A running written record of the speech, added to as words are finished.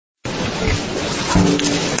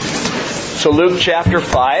So Luke chapter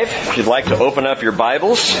 5, if you'd like to open up your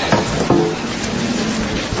Bibles.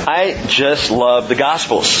 I just love the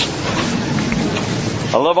Gospels.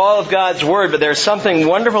 I love all of God's Word, but there's something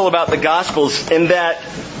wonderful about the Gospels in that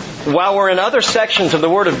while we're in other sections of the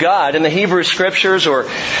Word of God, in the Hebrew Scriptures or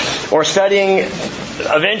studying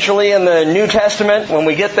eventually in the New Testament when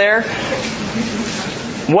we get there,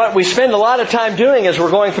 what we spend a lot of time doing as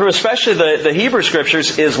we're going through, especially the Hebrew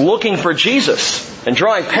Scriptures, is looking for Jesus and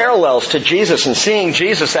drawing parallels to Jesus and seeing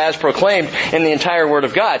Jesus as proclaimed in the entire Word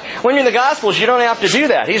of God. When you're in the Gospels, you don't have to do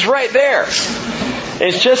that. He's right there.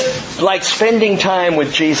 It's just like spending time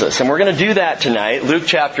with Jesus. And we're going to do that tonight. Luke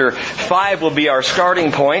chapter 5 will be our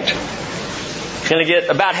starting point. Going to get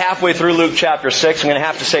about halfway through Luke chapter 6. I'm going to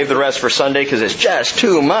have to save the rest for Sunday because it's just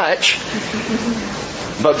too much.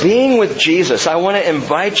 But being with Jesus, I want to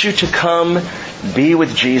invite you to come be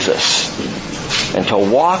with Jesus and to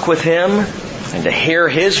walk with Him and to hear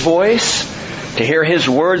His voice, to hear His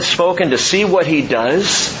words spoken, to see what He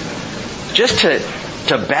does, just to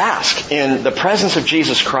bask in the presence of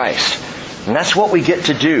Jesus Christ. And that's what we get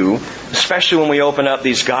to do, especially when we open up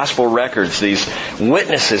these gospel records, these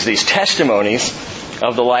witnesses, these testimonies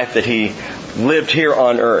of the life that He lived here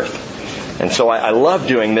on earth. And so I love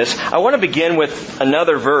doing this. I want to begin with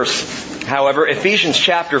another verse. However, Ephesians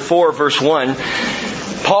chapter 4, verse 1,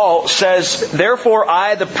 Paul says, "Therefore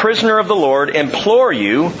I, the prisoner of the Lord, implore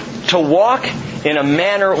you to walk in a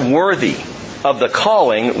manner worthy of the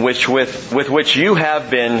calling with which you have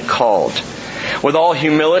been called, with all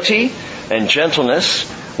humility and gentleness,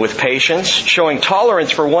 with patience, showing tolerance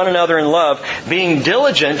for one another in love, being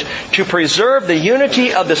diligent to preserve the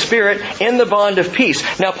unity of the Spirit in the bond of peace."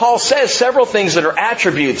 Now, Paul says several things that are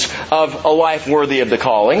attributes of a life worthy of the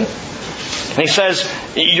calling. He says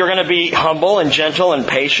you're going to be humble and gentle and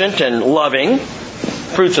patient and loving.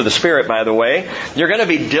 Fruits of the Spirit, by the way. You're going to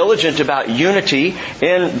be diligent about unity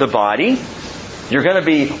in the body. You're going to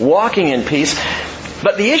be walking in peace.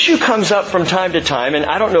 But the issue comes up from time to time, and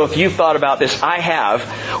I don't know if you've thought about this. I have.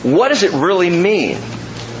 What does it really mean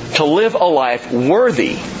to live a life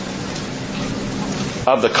worthy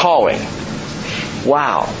of the calling?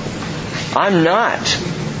 Wow. I'm not.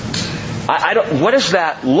 I don't. What does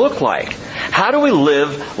that look like? How do we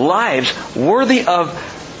live lives worthy of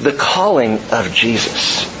the calling of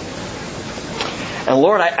Jesus? And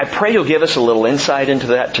Lord, I pray You'll give us a little insight into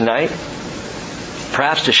that tonight.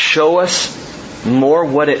 Perhaps to show us more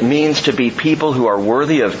what it means to be people who are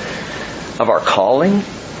worthy of our calling.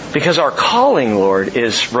 Because our calling, Lord,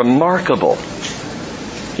 is remarkable.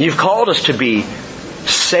 You've called us to be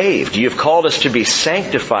saved. You've called us to be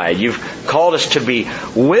sanctified. You've called us to be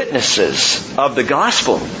witnesses of the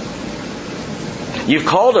gospel. You've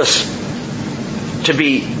called us to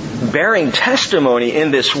be bearing testimony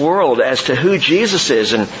in this world as to who Jesus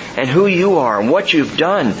is and who You are and what You've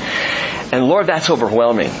done. And Lord, that's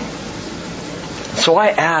overwhelming. So I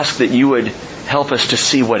ask that You would help us to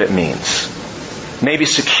see what it means. Maybe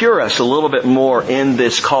secure us a little bit more in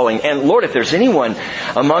this calling. And Lord, if there's anyone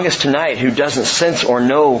among us tonight who doesn't sense or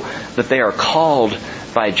know that they are called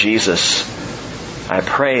by Jesus, I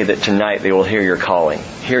pray that tonight they will hear Your calling,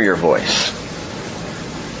 hear Your voice.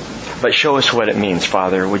 But show us what it means,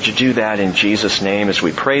 Father. Would You do that in Jesus' name? As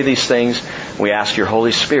we pray these things, we ask Your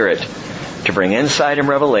Holy Spirit to bring insight and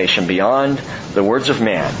revelation beyond the words of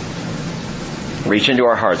man. Reach into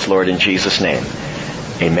our hearts, Lord, in Jesus' name.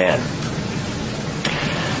 Amen.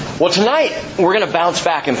 Well, tonight we're going to bounce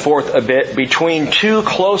back and forth a bit between two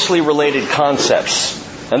closely related concepts.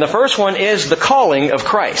 And the first one is the calling of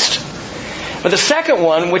Christ. But the second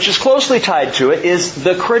one, which is closely tied to it, is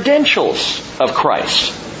the credentials of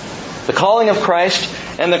Christ. The calling of Christ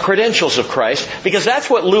and the credentials of Christ, because that's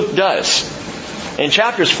what Luke does. In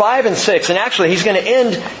chapters 5 and 6, and actually he's going to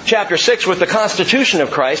end chapter 6 with the constitution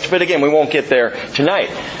of Christ, but again, we won't get there tonight.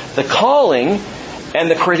 The calling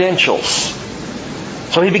and the credentials.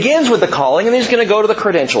 So he begins with the calling, and then he's going to go to the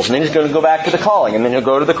credentials, and then he's going to go back to the calling, and then he'll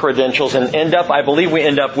go to the credentials, and I believe we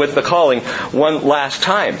end up with the calling one last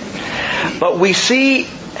time. But we see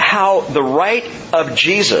how the right of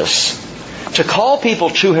Jesus to call people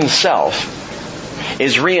to Himself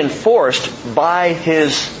is reinforced by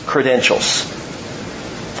His credentials.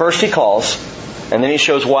 First He calls, and then He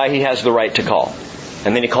shows why He has the right to call.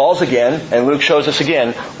 And then He calls again, and Luke shows us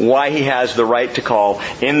again why He has the right to call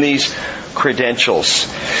in these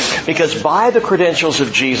credentials. Because by the credentials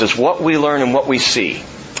of Jesus, what we learn and what we see,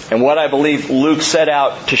 and what I believe Luke set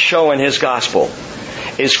out to show in his gospel,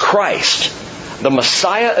 is Christ, the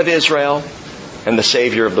Messiah of Israel and the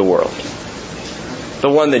Savior of the world. The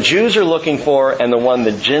one the Jews are looking for and the one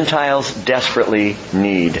the Gentiles desperately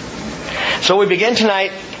need. So we begin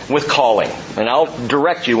tonight with calling. And I'll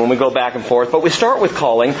direct you when we go back and forth. But we start with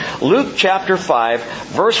calling. Luke chapter 5,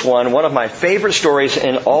 verse 1, one of my favorite stories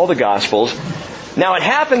in all the Gospels. Now it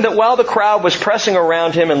happened that while the crowd was pressing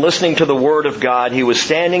around him and listening to the Word of God, he was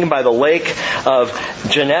standing by the lake of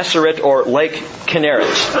Gennesaret, or Lake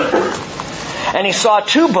Kinneret. And he saw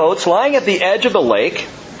two boats lying at the edge of the lake,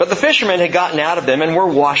 but the fishermen had gotten out of them and were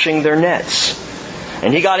washing their nets.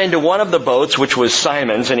 And he got into one of the boats, which was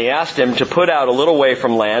Simon's, and he asked him to put out a little way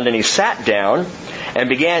from land, and he sat down and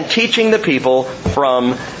began teaching the people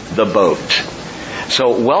from the boat.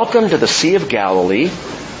 So welcome to the Sea of Galilee.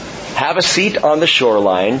 Have a seat on the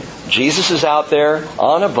shoreline. Jesus is out there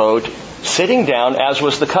on a boat, sitting down, as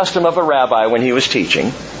was the custom of a rabbi when he was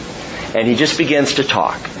teaching. And he just begins to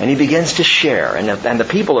talk. And he begins to share. And the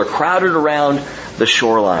people are crowded around the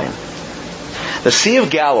shoreline. The Sea of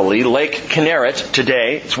Galilee, Lake Kinneret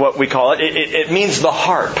today, is what we call it. It means the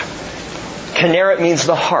harp. Kinneret means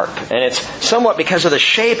the harp. And it's somewhat because of the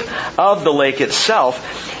shape of the lake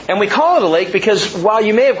itself. And we call it a lake because while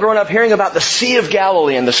you may have grown up hearing about the Sea of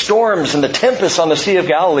Galilee and the storms and the tempests on the Sea of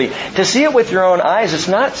Galilee, to see it with your own eyes, it's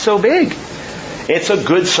not so big. It's a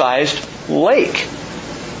good-sized lake.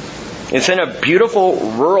 It's in a beautiful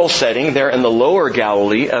rural setting there in the lower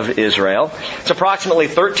Galilee of Israel. It's approximately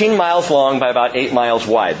 13 miles long by about 8 miles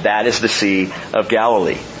wide. That is the Sea of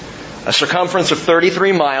Galilee. A circumference of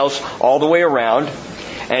 33 miles all the way around,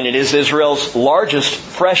 and it is Israel's largest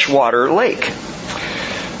freshwater lake.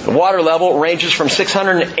 The water level ranges from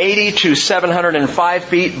 680 to 705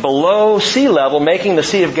 feet below sea level, making the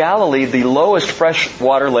Sea of Galilee the lowest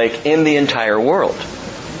freshwater lake in the entire world.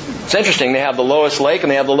 It's interesting, they have the lowest lake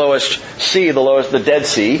and they have the lowest sea, the Dead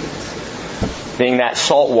Sea, being that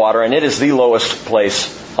salt water, and it is the lowest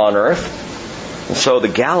place on earth. And so the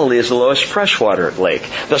Galilee is the lowest freshwater lake.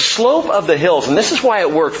 The slope of the hills, and this is why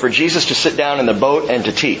it worked for Jesus to sit down in the boat and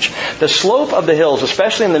to teach. The slope of the hills,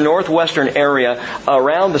 especially in the northwestern area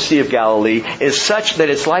around the Sea of Galilee, is such that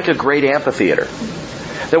it's like a great amphitheater.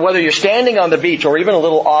 That whether you're standing on the beach or even a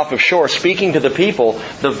little off of shore speaking to the people,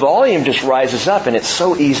 the volume just rises up and it's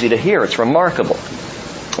so easy to hear. It's remarkable.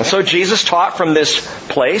 And so Jesus taught from this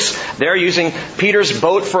place. They're using Peter's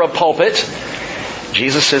boat for a pulpit.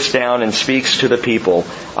 Jesus sits down and speaks to the people.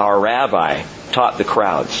 Our rabbi taught the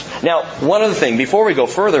crowds. Now, one other thing, before we go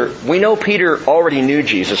further, we know Peter already knew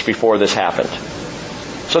Jesus before this happened.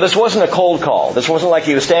 So this wasn't a cold call. This wasn't like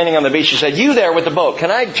he was standing on the beach and said, "You there with the boat,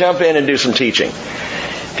 can I jump in and do some teaching?"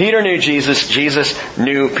 Peter knew Jesus. Jesus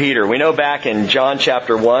knew Peter. We know back in John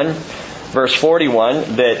chapter 1, verse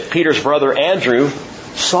 41, that Peter's brother Andrew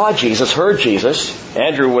saw Jesus, heard Jesus.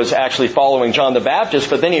 Andrew was actually following John the Baptist,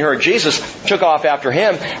 but then he heard Jesus, took off after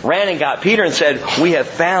him, ran and got Peter and said, "We have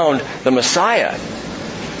found the Messiah."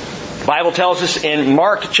 The Bible tells us in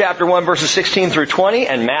Mark chapter 1 verses 16 through 20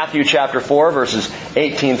 and Matthew chapter 4 verses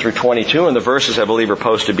 18 through 22, and the verses I believe are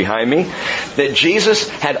posted behind me, that Jesus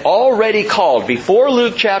had already called, before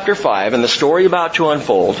Luke chapter 5 and the story about to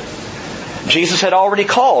unfold, Jesus had already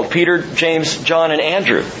called Peter, James, John, and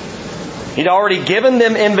Andrew. He'd already given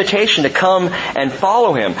them invitation to come and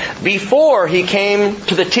follow him before he came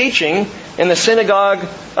to the teaching in the synagogue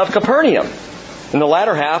of Capernaum in the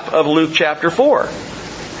latter half of Luke chapter 4.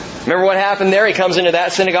 Remember what happened there? He comes into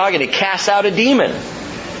that synagogue and he casts out a demon.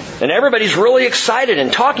 And everybody's really excited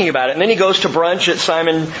and talking about it. And then he goes to brunch at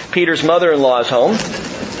Simon Peter's mother-in-law's home,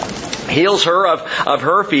 heals her of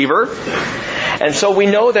her fever. And so we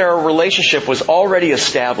know their relationship was already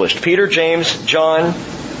established. Peter, James, John,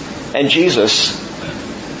 and Jesus.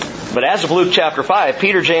 But as of Luke chapter 5,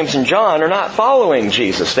 Peter, James, and John are not following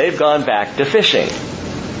Jesus. They've gone back to fishing.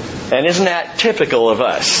 And isn't that typical of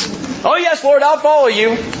us? "Oh yes, Lord, I'll follow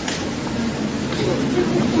you.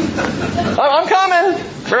 I'm coming.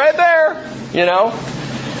 It's right there." You know?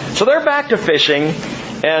 So they're back to fishing.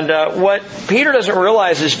 And what Peter doesn't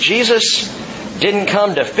realize is Jesus didn't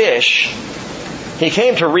come to fish. He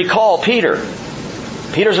came to recall Peter.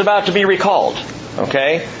 Peter's about to be recalled.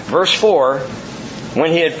 Okay? Verse 4,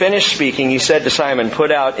 when he had finished speaking, he said to Simon,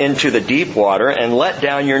 "Put out into the deep water and let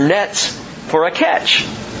down your nets for a catch."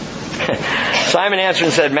 Simon answered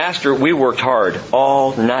and said, "Master, we worked hard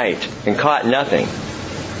all night and caught nothing.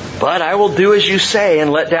 But I will do as you say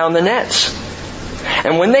and let down the nets."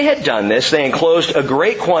 And when they had done this, they enclosed a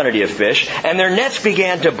great quantity of fish, and their nets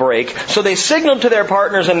began to break. So they signaled to their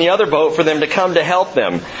partners in the other boat for them to come to help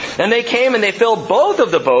them. And they came and they filled both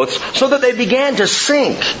of the boats so that they began to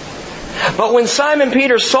sink. But when Simon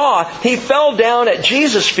Peter saw, he fell down at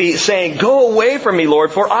Jesus' feet, saying, "Go away from me,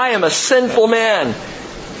 Lord, for I am a sinful man."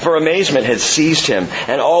 For amazement had seized him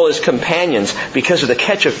and all his companions because of the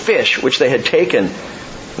catch of fish which they had taken.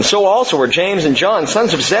 And so also were James and John,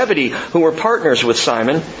 sons of Zebedee, who were partners with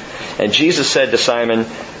Simon. And Jesus said to Simon,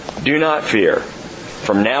 "Do not fear.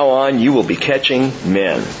 From now on you will be catching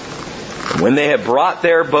men." And when they had brought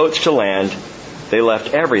their boats to land, they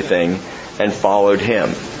left everything and followed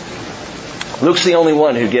him. Luke's the only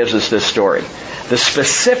one who gives us this story. The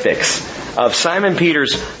specifics of Simon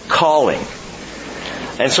Peter's calling.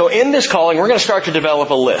 And so in this calling, we're going to start to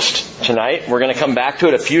develop a list tonight. We're going to come back to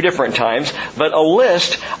it a few different times, but a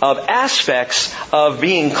list of aspects of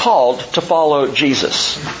being called to follow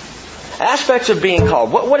Jesus. Aspects of being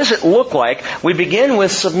called. What does it look like? We begin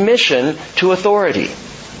with submission to authority.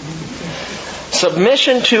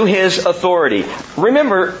 Submission to His authority.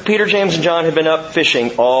 Remember, Peter, James, and John had been up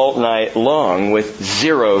fishing all night long with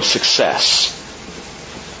zero success.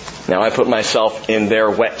 Now I put myself in their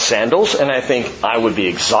wet sandals and I think I would be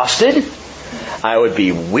exhausted. I would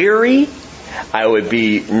be weary. I would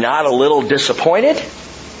be not a little disappointed.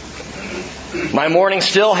 My morning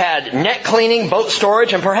still had net cleaning, boat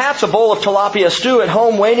storage, and perhaps a bowl of tilapia stew at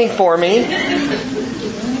home waiting for me.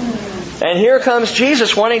 And here comes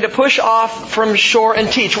Jesus wanting to push off from shore and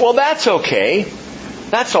teach. Well, that's okay.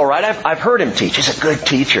 That's all right. I've heard Him teach. He's a good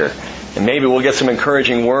teacher. And maybe we'll get some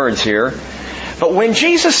encouraging words here. But when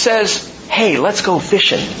Jesus says, "Hey, let's go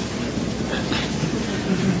fishing,"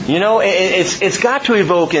 you know, it's got to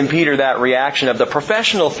evoke in Peter that reaction of the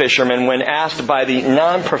professional fisherman when asked by the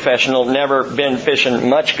non-professional, never been fishing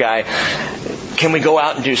much guy, "Can we go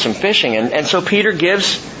out and do some fishing?" And so Peter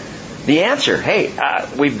gives the answer. "Hey,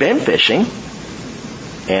 we've been fishing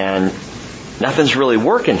and nothing's really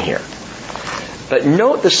working here." But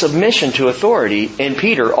note the submission to authority in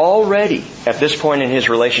Peter already at this point in his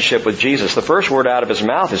relationship with Jesus. The first word out of his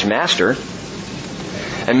mouth is master.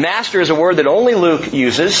 And master is a word that only Luke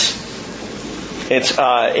uses. It's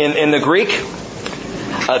in the Greek,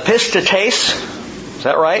 epistates. Is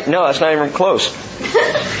that right? No, that's not even close.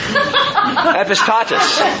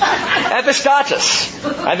 Epistatus.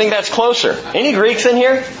 Epistatus. I think that's closer. Any Greeks in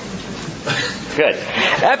here? Good.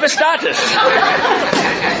 Epistatus.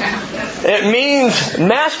 It means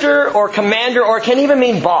master or commander, or it can even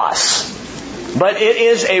mean boss. But it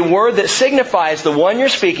is a word that signifies the one you're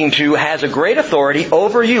speaking to has a great authority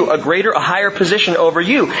over you, a higher position over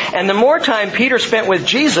you. And the more time Peter spent with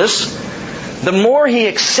Jesus, the more he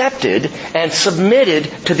accepted and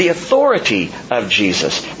submitted to the authority of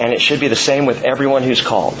Jesus. And it should be the same with everyone who's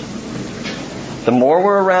called. The more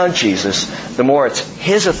we're around Jesus, the more it's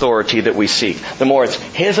His authority that we seek. The more it's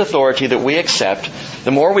His authority that we accept. The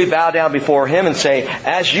more we bow down before Him and say,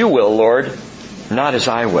 "As you will, Lord, not as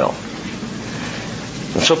I will."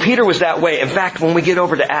 And so Peter was that way. In fact, when we get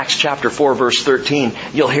over to Acts chapter 4, verse 13,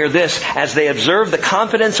 you'll hear this. As they observed the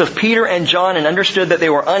confidence of Peter and John and understood that they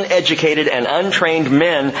were uneducated and untrained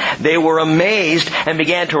men, they were amazed and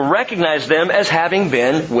began to recognize them as having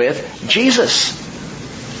been with Jesus.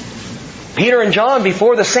 Peter and John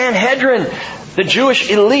before the Sanhedrin, the Jewish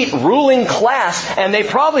elite ruling class, and they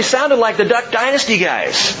probably sounded like the Duck Dynasty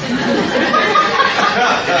guys.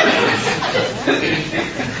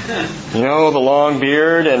 You know, the long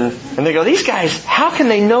beard, and they go, "These guys, how can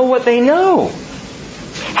they know what they know?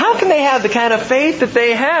 How can they have the kind of faith that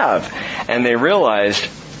they have?" And they realized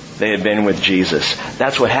they had been with Jesus.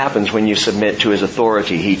 That's what happens when you submit to His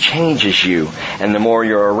authority. He changes you. And the more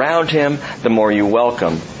you're around Him, the more you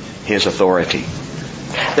welcome His authority.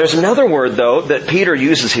 There's another word, though, that Peter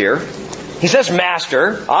uses here. He says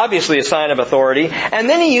master, obviously a sign of authority, and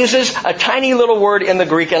then he uses a tiny little word in the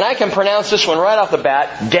Greek, and I can pronounce this one right off the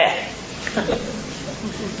bat, de.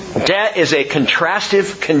 De is a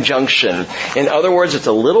contrastive conjunction. In other words, it's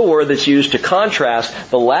a little word that's used to contrast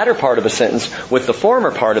the latter part of a sentence with the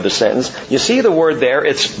former part of the sentence. You see the word there,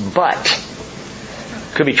 it's but.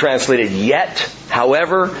 Could be translated yet,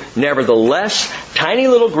 however, nevertheless. Tiny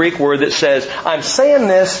little Greek word that says, I'm saying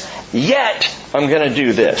this, yet I'm going to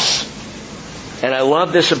do this. And I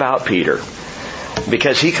love this about Peter.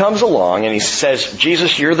 Because he comes along and he says,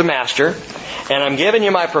 Jesus, you're the master, and I'm giving you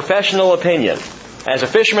my professional opinion. As a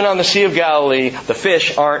fisherman on the Sea of Galilee, the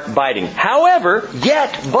fish aren't biting. However,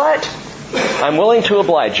 but, I'm willing to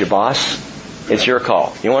oblige you, boss. It's your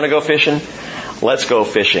call. You want to go fishing? Let's go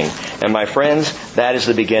fishing. And my friends, that is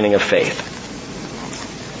the beginning of faith.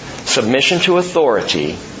 Submission to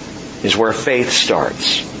authority is where faith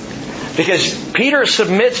starts. Because Peter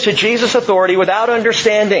submits to Jesus' authority without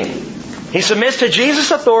understanding. He submits to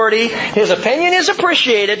Jesus' authority. His opinion is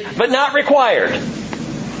appreciated, but not required.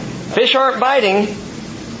 Fish aren't biting,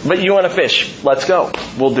 but you want to fish. Let's go.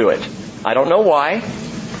 We'll do it. I don't know why.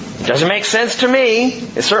 It doesn't make sense to me.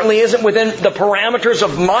 It certainly isn't within the parameters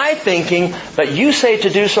of my thinking, but you say to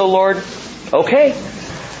do so, Lord. Okay.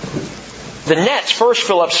 The nets first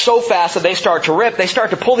fill up so fast that they start to rip. They start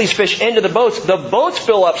to pull these fish into the boats. The boats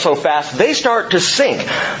fill up so fast they start to sink.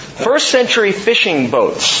 First century fishing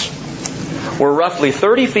boats were roughly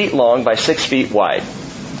 30 feet long by 6 feet wide.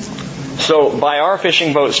 So by our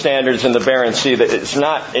fishing boat standards in the Barents Sea, it's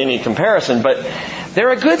not any comparison, but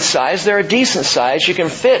they're a good size. They're a decent size. You can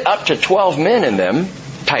fit up to 12 men in them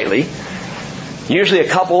tightly. Usually a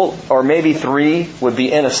couple or maybe 3 would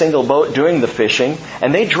be in a single boat doing the fishing.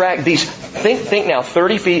 And they drag these, think now,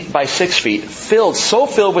 30 feet by 6 feet, so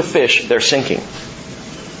filled with fish, they're sinking.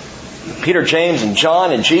 Peter, James, and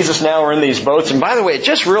John and Jesus now are in these boats. And by the way,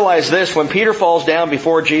 just realize this, when Peter falls down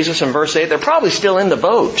before Jesus in verse 8, they're probably still in the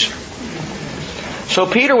boat. So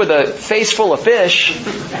Peter, with a face full of fish,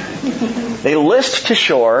 they list to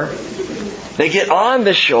shore. They get on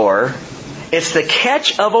the shore. It's the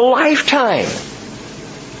catch of a lifetime.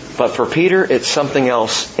 But for Peter, it's something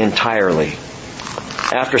else entirely.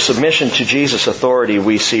 After submission to Jesus' authority,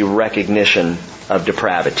 we see recognition of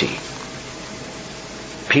depravity.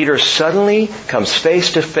 Peter suddenly comes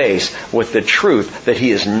face to face with the truth that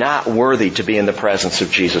he is not worthy to be in the presence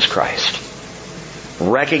of Jesus Christ.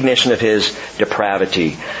 Recognition of his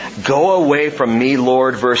depravity. Go away from me,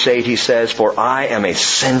 Lord, verse 8, he says, for I am a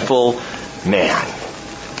sinful man.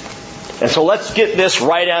 And so let's get this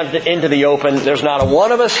right out into the open. There's not a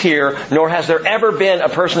one of us here, nor has there ever been a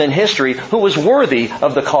person in history who was worthy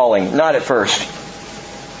of the calling. Not at first.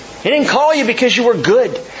 He didn't call you because you were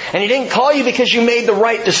good. And He didn't call you because you made the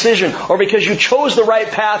right decision or because you chose the right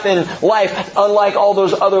path in life, unlike all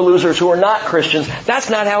those other losers who are not Christians.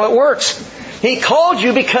 That's not how it works. He called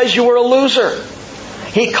you because you were a loser.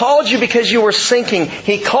 He called you because you were sinking.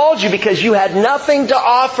 He called you because you had nothing to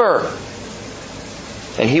offer.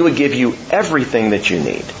 And He would give you everything that you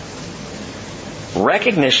need.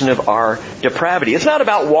 Recognition of our depravity. It's not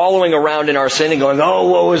about wallowing around in our sin and going, oh,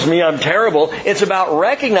 woe is me, I'm terrible. It's about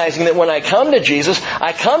recognizing that when I come to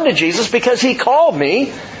Jesus because He called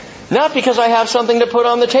me, not because I have something to put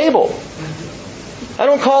on the table. I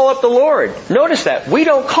don't call up the Lord. Notice that. We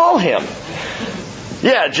don't call Him.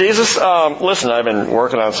 Yeah, Jesus, listen, I've been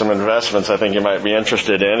working on some investments I think you might be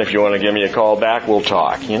interested in. If you want to give me a call back, we'll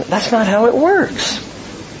talk. That's not how it works.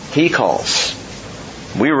 He calls.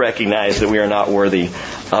 We recognize that we are not worthy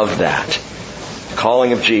of that.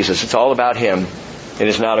 Calling of Jesus. It's all about Him. It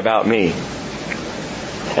is not about me.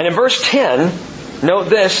 And in verse 10, note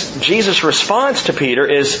this, Jesus' response to Peter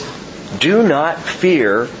is, do not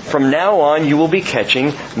fear. From now on you will be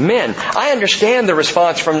catching men. I understand the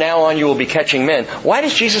response, from now on you will be catching men. Why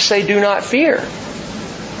does Jesus say do not fear?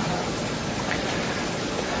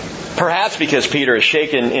 Perhaps because Peter is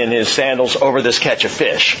shaken in his sandals over this catch of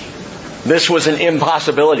fish. This was an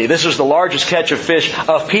impossibility. This was the largest catch of fish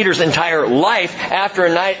of Peter's entire life. After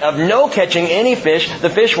a night of no catching any fish, the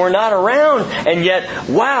fish were not around. And yet,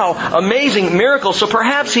 wow, amazing miracle. So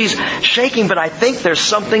perhaps he's shaking, but I think there's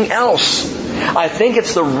something else. I think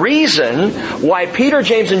it's the reason why Peter,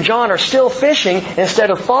 James, and John are still fishing instead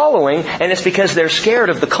of following, and it's because they're scared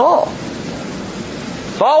of the call.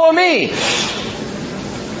 Follow me!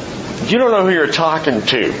 You don't know who you're talking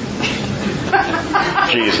to.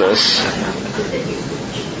 Jesus.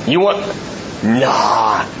 You want...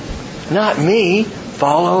 Nah, not me.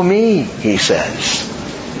 Follow me, he says.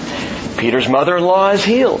 Peter's mother-in-law is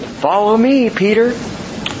healed. Follow me, Peter.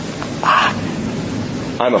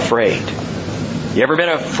 I'm afraid. You ever been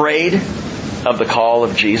afraid of the call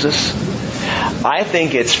of Jesus? I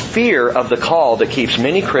think it's fear of the call that keeps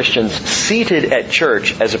many Christians seated at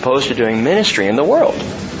church as opposed to doing ministry in the world.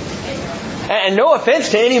 And no offense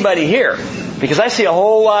to anybody here, because I see a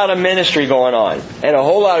whole lot of ministry going on and a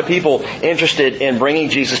whole lot of people interested in bringing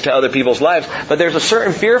Jesus to other people's lives. But there's a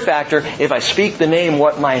certain fear factor. If I speak the name,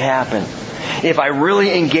 what might happen? If I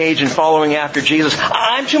really engage in following after Jesus,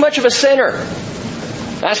 I'm too much of a sinner.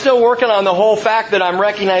 I'm still working on the whole fact that I'm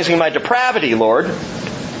recognizing my depravity, Lord.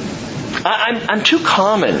 I'm too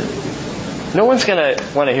common. No one's going to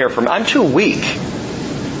want to hear from me. I'm too weak.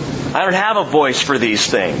 I don't have a voice for these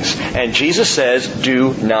things. And Jesus says,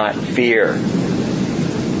 do not fear.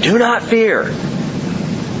 Do not fear.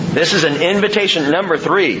 This is an invitation, number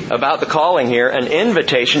 3, about the calling here, an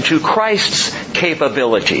invitation to Christ's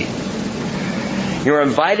capability. You're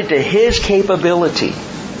invited to His capability.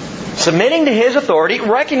 Submitting to His authority,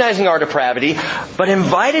 recognizing our depravity, but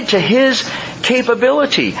invited to His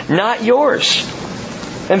capability, not yours.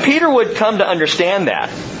 And Peter would come to understand that.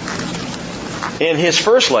 In his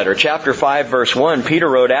first letter, chapter 5, verse 1, Peter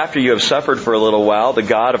wrote, after you have suffered for a little while, the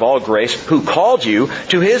God of all grace, who called you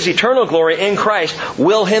to His eternal glory in Christ,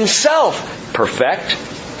 will Himself perfect,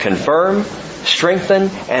 confirm, strengthen,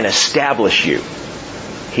 and establish you.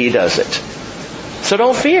 He does it. So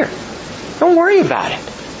don't fear. Don't worry about it.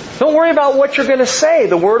 Don't worry about what you're going to say.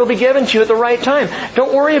 The word will be given to you at the right time.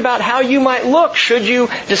 Don't worry about how you might look should you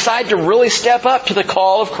decide to really step up to the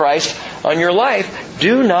call of Christ on your life.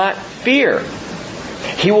 Do not fear.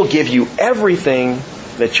 He will give you everything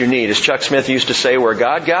that you need. As Chuck Smith used to say, where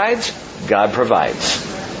God guides, God provides.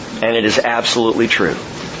 And it is absolutely true.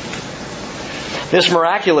 This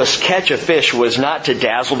miraculous catch of fish was not to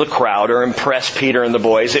dazzle the crowd or impress Peter and the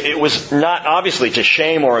boys. It was not obviously to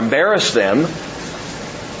shame or embarrass them.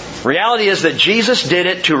 Reality is that Jesus did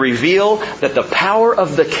it to reveal that the power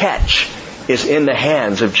of the catch is in the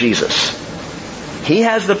hands of Jesus. He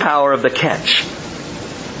has the power of the catch.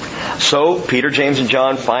 So Peter, James, and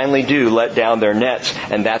John finally do let down their nets,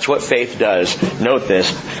 and that's what faith does. Note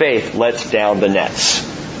this, faith lets down the nets.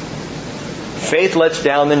 Faith lets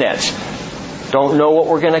down the nets. Don't know what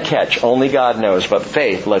we're going to catch. Only God knows, but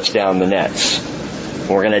faith lets down the nets.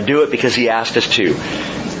 We're going to do it because He asked us to.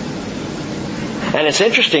 And it's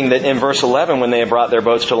interesting that in verse 11, when they had brought their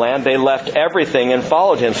boats to land, they left everything and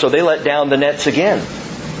followed Him. So they let down the nets again.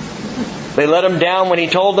 They let them down when He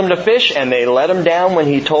told them to fish, and they let them down when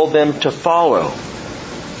He told them to follow.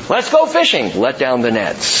 Let's go fishing. Let down the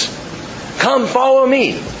nets. Come, follow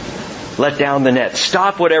me. Let down the nets.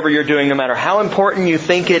 Stop whatever you're doing, no matter how important you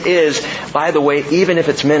think it is. By the way, even if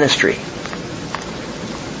it's ministry.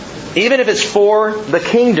 Even if it's for the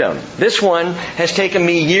kingdom. This one has taken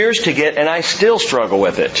me years to get, and I still struggle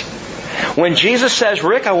with it. When Jesus says,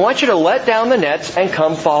 Rick, I want you to let down the nets and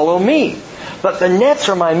come follow me. But the nets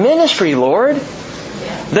are my ministry, Lord.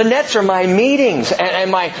 The nets are my meetings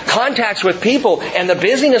and my contacts with people and the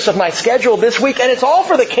busyness of my schedule this week. And it's all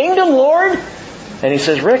for the kingdom, Lord. And He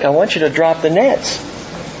says, Rick, I want you to drop the nets.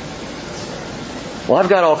 Well, I've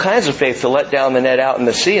got all kinds of faith to let down the net out in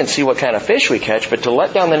the sea and see what kind of fish we catch, but to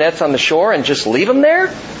let down the nets on the shore and just leave them there?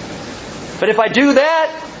 But if I do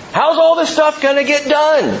that, how's all this stuff going to get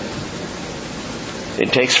done?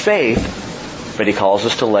 It takes faith, but He calls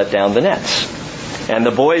us to let down the nets. And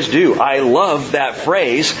the boys do. I love that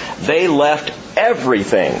phrase. They left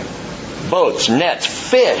everything. Boats, nets,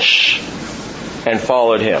 fish, and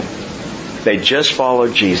followed Him. They just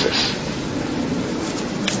followed Jesus.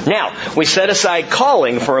 Now, we set aside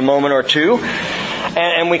calling for a moment or two,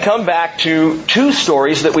 and we come back to two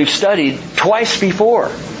stories that we've studied twice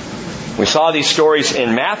before. We saw these stories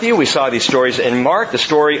in Matthew, we saw these stories in Mark, the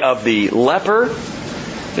story of the leper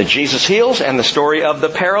that Jesus heals, and the story of the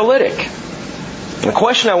paralytic. The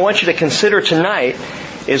question I want you to consider tonight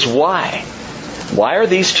is why? Why are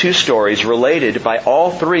these two stories related by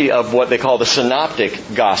all three of what they call the synoptic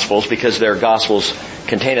Gospels, because their Gospels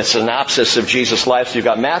contain a synopsis of Jesus' life. So you've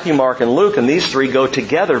got Matthew, Mark, and Luke, and these three go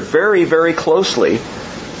together very, very closely.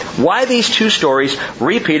 Why these two stories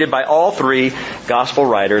repeated by all three Gospel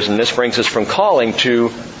writers? And this brings us from calling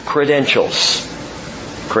to credentials.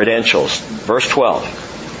 Credentials. Verse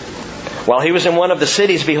 12. While He was in one of the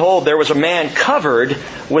cities, behold, there was a man covered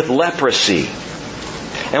with leprosy.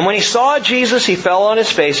 And when he saw Jesus, he fell on his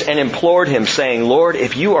face and implored Him, saying, Lord,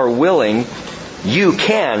 if you are willing, you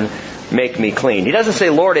can make me clean. He doesn't say,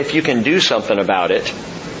 Lord, if you can do something about it.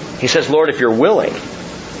 He says, Lord, if you're willing.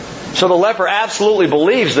 So the leper absolutely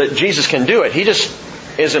believes that Jesus can do it. He just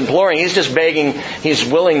is imploring. He's just begging his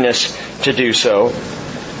willingness to do so.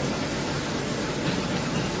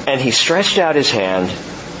 And he stretched out his hand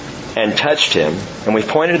and touched him. And we've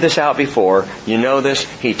pointed this out before. You know this.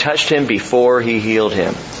 He touched him before He healed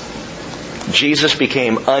him. Jesus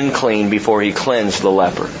became unclean before He cleansed the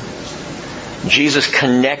leper. Jesus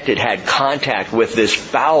had contact with this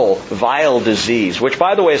foul, vile disease, which,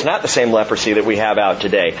 by the way, is not the same leprosy that we have out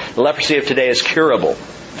today. The leprosy of today is curable,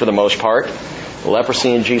 for the most part. The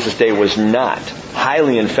leprosy in Jesus' day was not.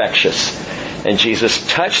 Highly infectious. And Jesus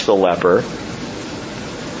touched the leper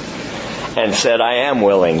and said, I am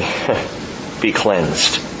willing, be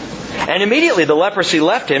cleansed. And immediately the leprosy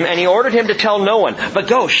left him, and He ordered him to tell no one, but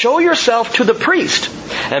go, show yourself to the priest,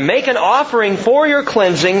 and make an offering for your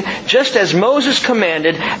cleansing, just as Moses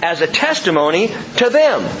commanded, as a testimony to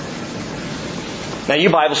them. Now you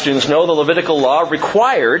Bible students know the Levitical law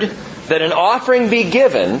required that an offering be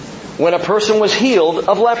given when a person was healed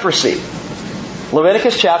of leprosy.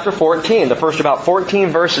 Leviticus chapter 14, the first about 14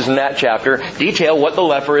 verses in that chapter detail what the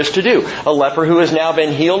leper is to do. A leper who has now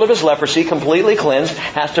been healed of his leprosy, completely cleansed,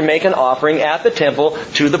 has to make an offering at the temple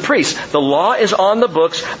to the priest. The law is on the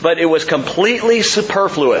books, but it was completely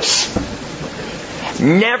superfluous.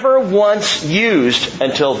 Never once used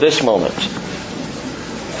until this moment.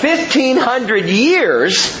 1,500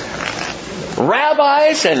 years,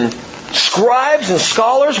 rabbis and scribes and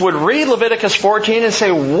scholars would read Leviticus 14 and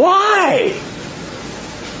say, why?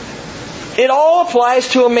 It all applies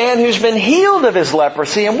to a man who's been healed of his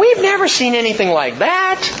leprosy, and we've never seen anything like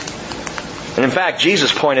that. And in fact,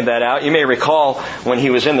 Jesus pointed that out. You may recall when He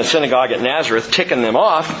was in the synagogue at Nazareth, ticking them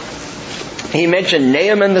off, He mentioned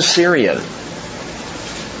Naaman the Syrian.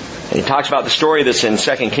 And He talks about the story that's in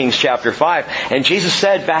 2 Kings chapter 5. And Jesus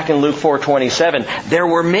said back in Luke 4:27, there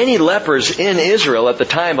were many lepers in Israel at the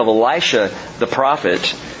time of Elisha the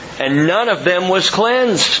prophet, and none of them was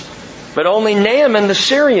cleansed, but only Naaman the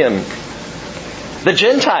Syrian, the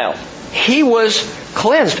Gentile. He was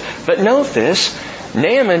cleansed. But note this,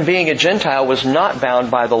 Naaman, being a Gentile, was not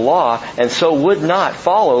bound by the law, and so would not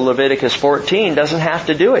follow Leviticus 14, doesn't have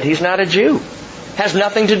to do it. He's not a Jew. Has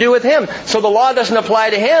nothing to do with him. So the law doesn't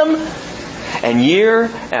apply to him. And year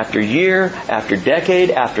after year, after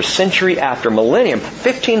decade, after century, after millennium,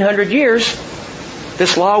 1,500 years,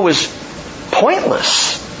 this law was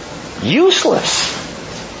pointless, useless,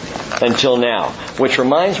 until now. Which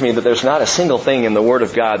reminds me that there's not a single thing in the Word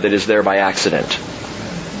of God that is there by accident.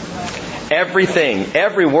 Everything,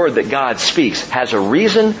 every word that God speaks has a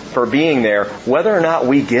reason for being there, whether or not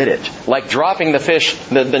we get it. Like dropping the fish,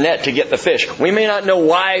 the net to get the fish. We may not know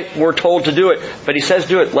why we're told to do it, but He says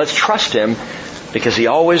do it. Let's trust Him, because He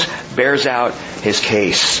always bears out His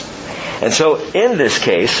case. And so in this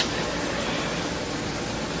case,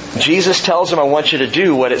 Jesus tells him, I want you to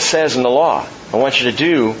do what it says in the law. I want you to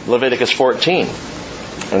do Leviticus 14.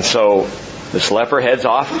 And so this leper heads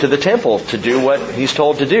off to the temple to do what he's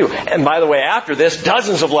told to do. And by the way, after this,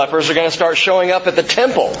 dozens of lepers are going to start showing up at the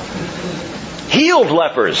temple. Healed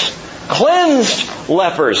lepers, cleansed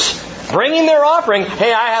lepers, bringing their offering.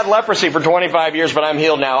 Hey, I had leprosy for 25 years, but I'm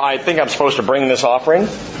healed now. I think I'm supposed to bring this offering.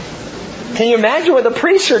 Can you imagine what the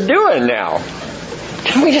priests are doing now?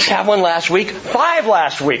 Didn't we just have one last week? 5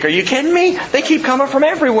 last week. Are you kidding me? They keep coming from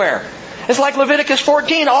everywhere. It's like Leviticus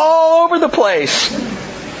 14 all over the place.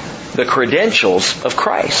 The credentials of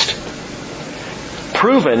Christ,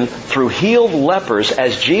 proven through healed lepers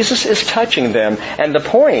as Jesus is touching them. And the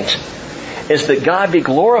point is that God be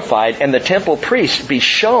glorified and the temple priests be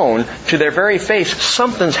shown to their very face,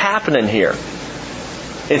 something's happening here.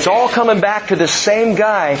 It's all coming back to this same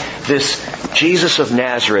guy, this Jesus of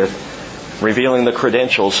Nazareth, revealing the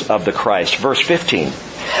credentials of the Christ. Verse 15.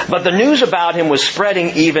 But the news about Him was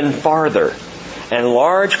spreading even farther, and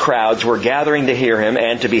large crowds were gathering to hear Him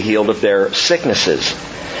and to be healed of their sicknesses.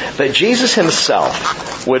 But Jesus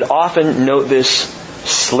Himself would often, note this,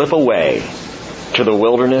 slip away to the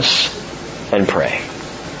wilderness and pray.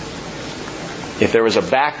 If there was a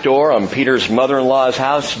back door on Peter's mother-in-law's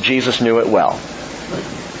house, Jesus knew it well.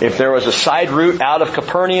 If there was a side route out of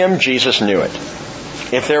Capernaum, Jesus knew it.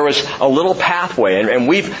 If there was a little pathway,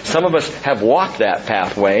 and some of us have walked that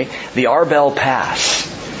pathway, the Arbel Pass.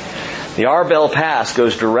 The Arbel Pass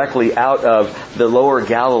goes directly out of the lower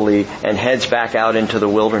Galilee and heads back out into the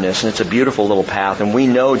wilderness. And it's a beautiful little path. And we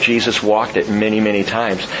know Jesus walked it many, many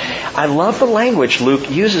times. I love the language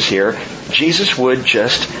Luke uses here. Jesus would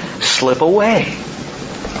just slip away.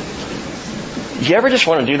 You ever just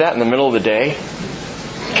want to do that in the middle of the day?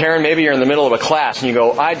 Karen, maybe you're in the middle of a class and you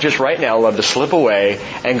go, I'd just right now love to slip away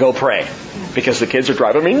and go pray because the kids are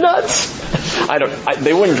driving me nuts.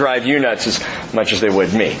 They wouldn't drive you nuts as much as they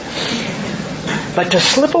would me. But to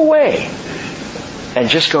slip away and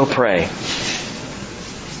just go pray.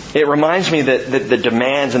 It reminds me that the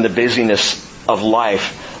demands and the busyness of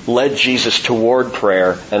life led Jesus toward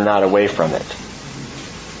prayer and not away from it.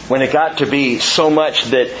 When it got to be so much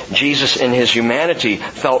that Jesus in His humanity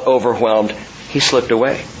felt overwhelmed, He slipped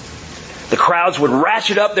away. The crowds would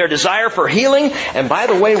ratchet up their desire for healing, and by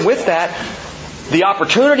the way, with that, the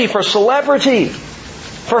opportunity for celebrity,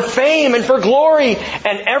 for fame, and for glory.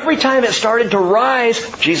 And every time it started to rise,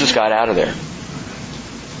 Jesus got out of there.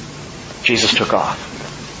 Jesus took off.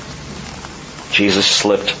 Jesus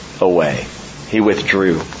slipped away. He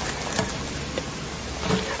withdrew.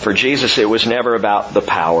 For Jesus, it was never about the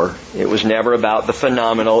power. It was never about the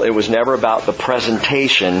phenomenal. It was never about the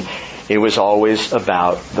presentation. It was always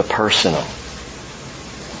about the personal.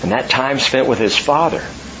 And that time spent with His Father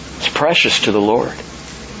is precious to the Lord.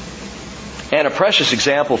 And a precious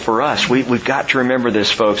example for us. We've got to remember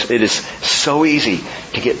this, folks. It is so easy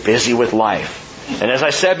to get busy with life. And as I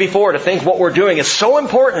said before, to think what we're doing is so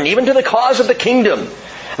important, even to the cause of the kingdom.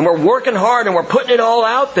 And we're working hard and we're putting it all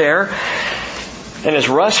out there. And as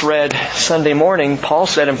Russ read Sunday morning, Paul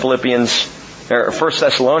said in 1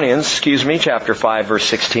 Thessalonians, chapter 5, verse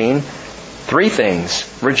 16, 3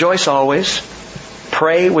 things. Rejoice always,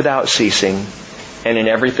 pray without ceasing, and in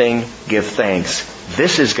everything give thanks.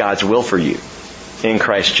 This is God's will for you in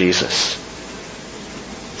Christ Jesus.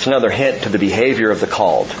 It's another hint to the behavior of the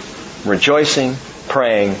called. Rejoicing,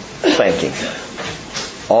 praying, thanking.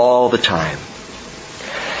 All the time.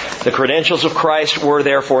 The credentials of Christ were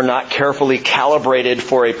therefore not carefully calibrated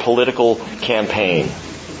for a political campaign.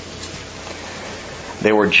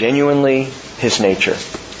 They were genuinely His nature.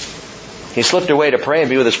 He slipped away to pray and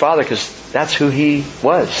be with His Father because that's who He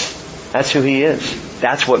was. That's who He is.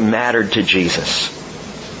 That's what mattered to Jesus.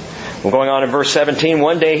 Well, going on in verse 17,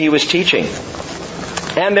 one day He was teaching.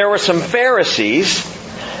 And there were some Pharisees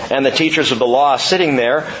and the teachers of the law sitting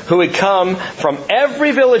there who had come from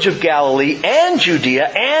every village of Galilee and Judea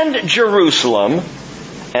and Jerusalem.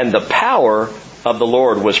 And the power of the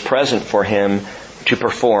Lord was present for Him to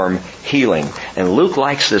perform healing. And Luke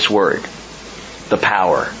likes this word, the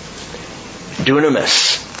power.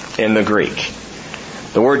 Dunamis in the Greek.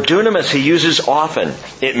 The word dunamis He uses often.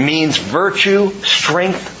 It means virtue,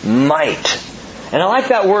 strength, might. And I like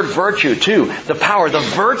that word virtue too. The power, the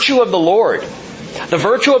virtue of the Lord. The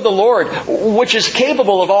virtue of the Lord, which is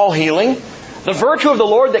capable of all healing. The virtue of the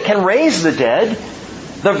Lord that can raise the dead.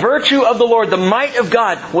 The virtue of the Lord, the might of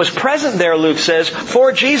God was present there, Luke says,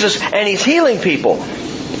 for Jesus, and He's healing people.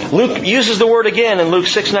 Luke uses the word again in Luke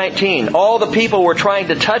 6:19. All the people were trying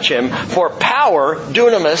to touch Him, for power,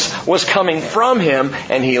 dunamis, was coming from Him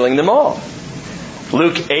and healing them all.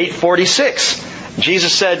 Luke 8:46.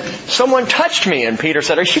 Jesus said, someone touched me. And Peter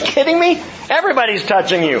said, are you kidding me? Everybody's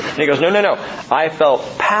touching you. And He goes, no. I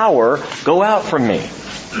felt power go out from me.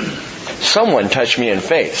 Someone touched me in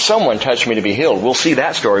faith. Someone touched me to be healed. We'll see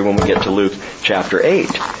that story when we get to Luke chapter 8.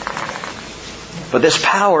 But this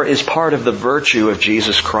power is part of the virtue of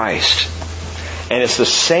Jesus Christ. And it's the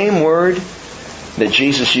same word that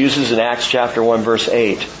Jesus uses in Acts chapter 1 verse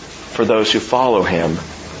 8 for those who follow Him.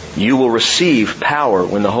 You will receive power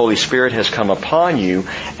when the Holy Spirit has come upon you,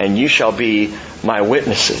 and you shall be my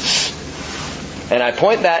witnesses. And I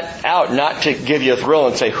point that out not to give you a thrill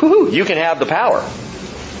and say, hoo-hoo, you can have the power.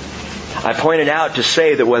 I point it out to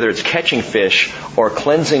say that whether it's catching fish or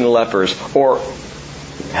cleansing lepers or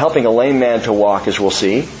helping a lame man to walk, as we'll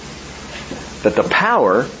see, that the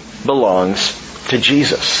power belongs to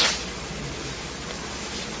Jesus.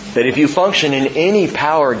 That if you function in any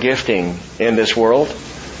power gifting in this world,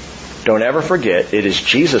 don't ever forget it is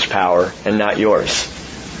Jesus' power and not yours.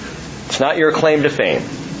 It's not your claim to fame.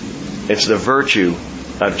 It's the virtue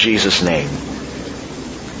of Jesus' name.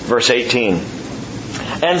 Verse 18.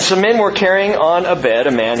 And some men were carrying on a bed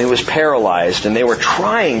a man who was paralyzed, and they were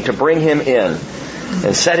trying to bring him in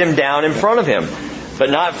and set him down in front of him. But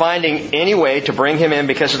not finding any way to bring him in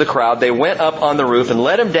because of the crowd, they went up on the roof and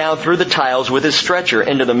let him down through the tiles with his stretcher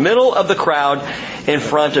into the middle of the crowd in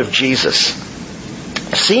front of Jesus.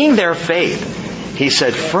 Seeing their faith, He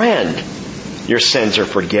said, friend, your sins are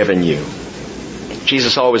forgiven you.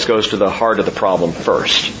 Jesus always goes to the heart of the problem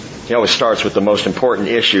first. He always starts with the most important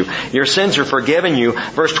issue. Your sins are forgiven you.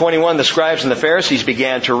 Verse 21, the scribes and the Pharisees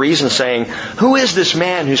began to reason, saying, who is this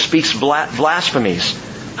man who speaks blasphemies?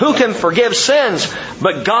 Who can forgive sins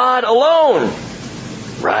but God alone?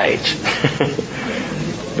 Right.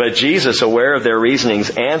 But Jesus, aware of their reasonings,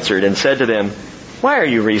 answered and said to them, why are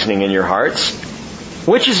you reasoning in your hearts?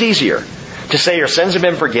 Which is easier, to say your sins have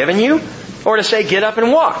been forgiven you, or to say get up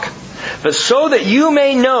and walk? But so that you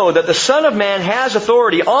may know that the Son of Man has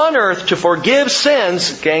authority on earth to forgive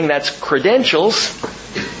sins, gang, that's credentials,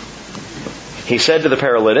 He said to the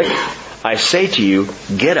paralytic, I say to you,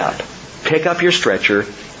 get up, pick up your stretcher,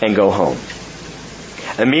 and go home.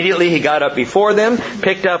 Immediately he got up before them,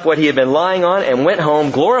 picked up what he had been lying on, and went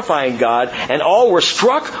home glorifying God. And all were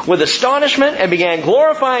struck with astonishment and began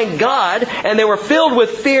glorifying God. And they were filled with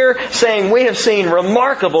fear, saying, we have seen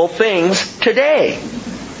remarkable things today.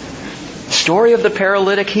 Story of the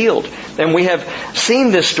paralytic healed. And we have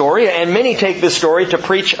seen this story, and many take this story to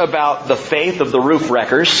preach about the faith of the roof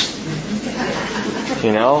wreckers.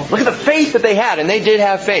 You know, look at the faith that they had. And they did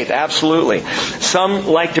have faith, absolutely. Some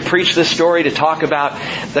like to preach this story to talk about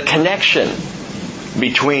the connection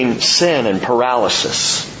between sin and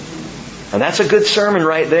paralysis. And that's a good sermon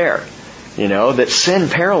right there. You know, that sin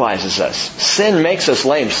paralyzes us. Sin makes us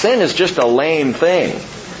lame. Sin is just a lame thing.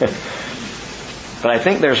 But I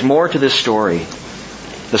think there's more to this story.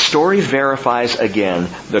 The story verifies again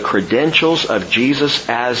the credentials of Jesus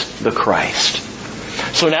as the Christ.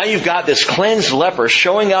 So now you've got this cleansed leper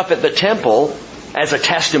showing up at the temple as a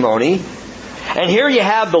testimony. And here you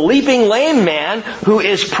have the leaping lame man who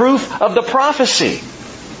is proof of the prophecy.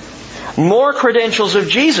 More credentials of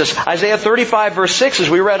Jesus. Isaiah 35 verse 6, as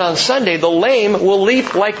we read on Sunday, the lame will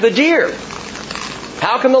leap like the deer.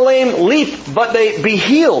 How can the lame leap but they be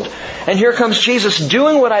healed? And here comes Jesus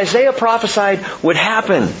doing what Isaiah prophesied would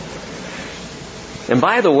happen. And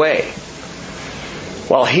by the way,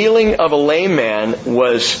 While healing of a lame man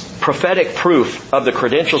was prophetic proof of the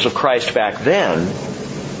credentials of Christ back then,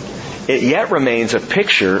 it yet remains a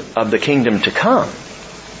picture of the kingdom to come.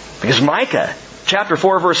 Because Micah, chapter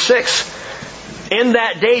 4, verse 6, in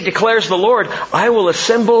that day declares the Lord, I will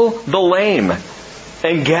assemble the lame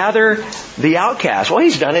and gather the outcast. Well,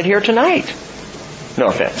 He's done it here tonight. No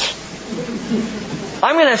offense.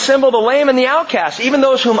 I'm going to assemble the lame and the outcast, even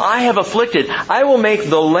those whom I have afflicted. I will make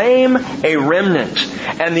the lame a remnant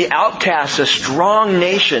and the outcast a strong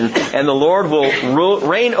nation, and the Lord will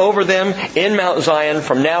reign over them in Mount Zion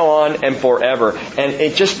from now on and forever. And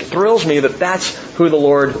it just thrills me that that's who the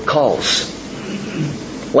Lord calls.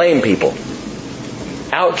 Lame people.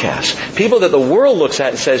 Outcasts. People that the world looks at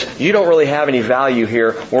and says, you don't really have any value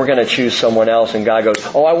here. We're going to choose someone else. And God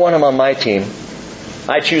goes, oh, I want him on my team.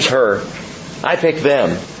 I choose her. I pick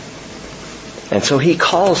them. And so He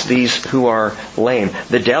calls these who are lame.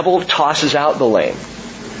 The devil tosses out the lame.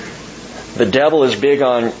 The devil is big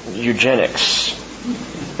on eugenics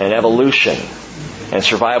and evolution and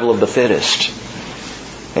survival of the fittest.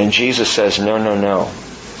 And Jesus says, no.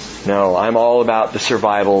 No, I'm all about the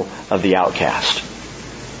survival of the outcast.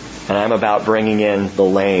 And I'm about bringing in the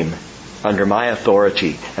lame under my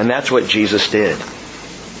authority. And that's what Jesus did.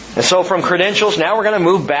 And so from credentials, now we're going to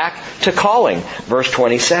move back to calling. Verse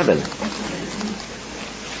 27.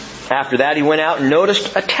 After that, He went out and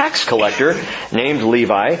noticed a tax collector named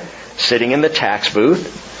Levi sitting in the tax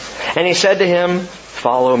booth. And He said to him,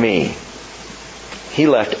 follow me. He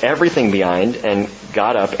left everything behind and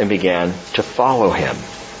got up and began to follow Him.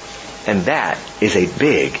 And that is a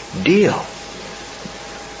big deal.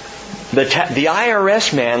 The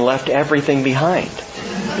IRS man left everything behind.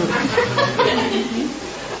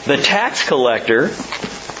 The tax collector,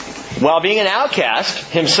 while being an outcast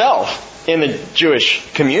himself in the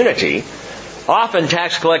Jewish community, often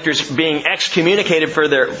tax collectors being excommunicated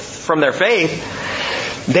from their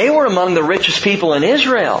faith, they were among the richest people in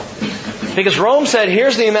Israel. Because Rome said,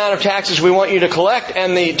 here's the amount of taxes we want you to collect,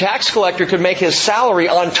 and the tax collector could make his salary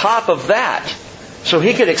on top of that. So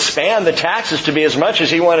he could expand the taxes to be as much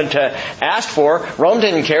as he wanted to ask for. Rome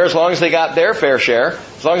didn't care as long as they got their fair share.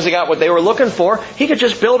 As long as they got what they were looking for, he could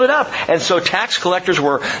just build it up. And so tax collectors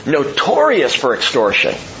were notorious for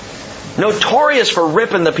extortion. Notorious for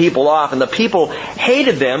ripping the people off. And the people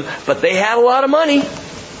hated them, but they had a lot of money.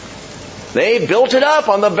 They built it up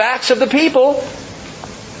on the backs of the people.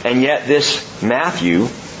 And yet this Matthew,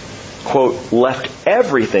 quote, left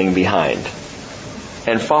everything behind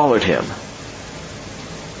and followed Him.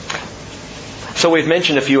 So we've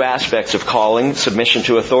mentioned a few aspects of calling: submission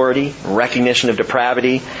to authority, recognition of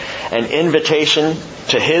depravity, an invitation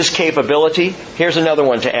to His capability. Here's another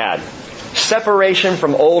one to add: separation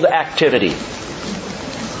from old activity.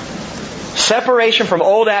 Separation from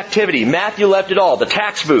old activity. Matthew left it all: the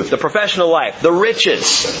tax booth, the professional life, the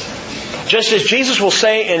riches. Just as Jesus will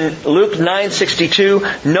say in Luke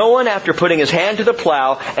 9:62, no one after putting his hand to the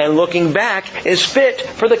plow and looking back is fit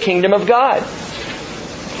for the kingdom of God.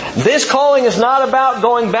 This calling is not about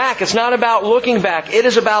going back. It's not about looking back. It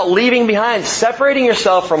is about leaving behind, separating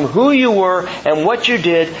yourself from who you were and what you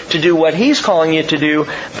did to do what He's calling you to do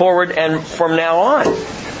forward and from now on.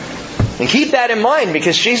 And keep that in mind,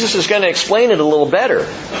 because Jesus is going to explain it a little better.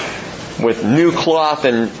 With new cloth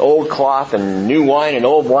and new wine and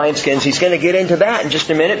old wineskins. He's going to get into that in just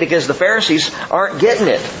a minute, because the Pharisees aren't getting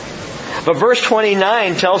it. But verse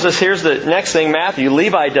 29 tells us, here's the next thing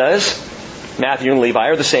Levi does. Matthew and Levi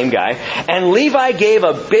are the same guy. And Levi gave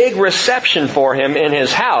a big reception for him in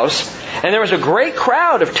his house. And there was a great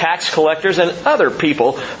crowd of tax collectors and other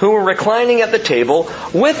people who were reclining at the table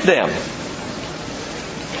with them.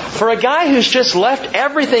 For a guy who's just left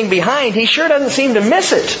everything behind, he sure doesn't seem to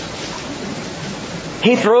miss it.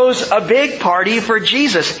 He throws a big party for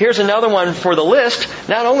Jesus. Here's another one for the list.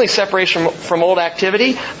 Not only separation from old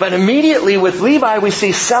activity, but immediately with Levi we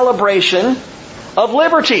see celebration of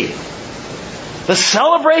liberty. The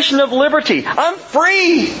celebration of liberty. I'm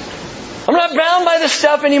free. I'm not bound by this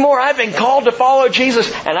stuff anymore. I've been called to follow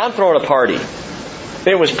Jesus, and I'm throwing a party.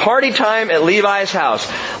 It was party time at Levi's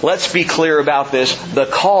house. Let's be clear about this. The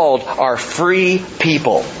called are free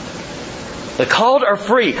people. The called are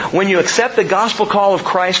free. When you accept the gospel call of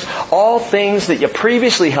Christ, all things that you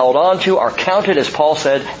previously held on to are counted, as Paul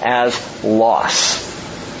said, as loss.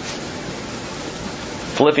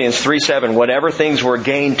 Philippians 3:7, whatever things were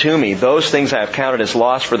gained to me, those things I have counted as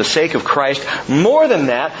loss for the sake of Christ. More than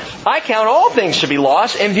that, I count all things to be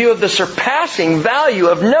lost in view of the surpassing value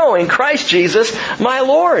of knowing Christ Jesus, my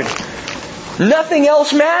Lord. Nothing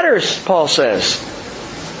else matters, Paul says.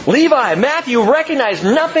 Levi, Matthew recognized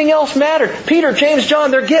nothing else mattered. Peter, James, John,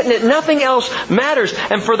 they're getting it. Nothing else matters.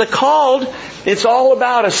 And for the called, it's all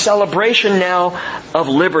about a celebration now of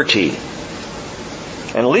liberty.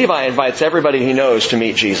 And Levi invites everybody he knows to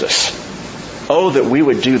meet Jesus. Oh, that we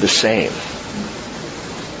would do the same.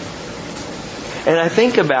 And I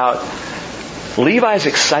think about Levi's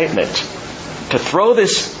excitement to throw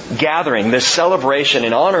this gathering, this celebration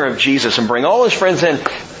in honor of Jesus and bring all his friends in.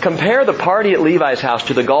 Compare the party at Levi's house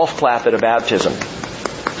to the golf clap at a baptism.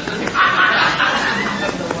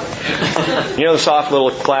 You know the soft little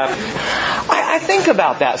clap? I think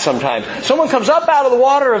about that sometimes. Someone comes up out of the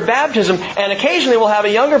water of baptism, and occasionally we'll have a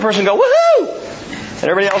younger person go, woohoo! And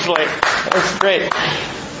everybody else is like, that's great.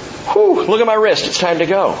 Whew, look at my wrist, it's time to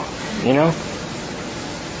go. You know?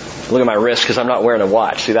 Look at my wrist because I'm not wearing a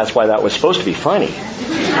watch. See, that's why that was supposed to be funny.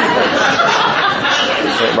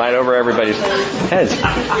 Right over everybody's heads.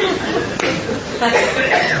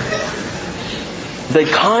 The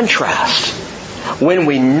contrast when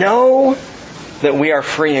we know that we are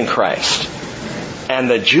free in Christ, and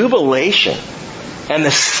the jubilation and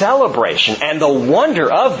the celebration and the wonder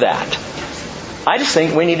of that. I just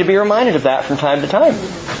think we need to be reminded of that from time to time.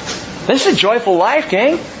 This is a joyful life,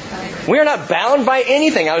 gang. We are not bound by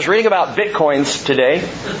anything. I was reading about bitcoins today.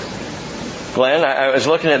 Glenn, I was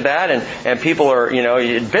looking at that, and people are,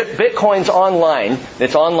 Bitcoin's online.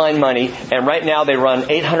 It's online money, and right now they run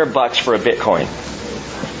 $800 for a Bitcoin.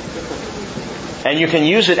 And you can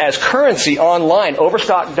use it as currency online.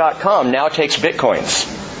 Overstock.com now takes Bitcoins.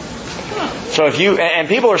 So and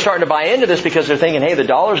people are starting to buy into this because they're thinking, hey, the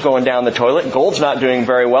dollar's going down the toilet, gold's not doing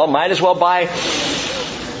very well, might as well buy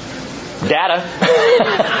data.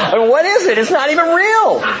 I mean, what is it? It's not even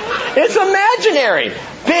real. It's imaginary.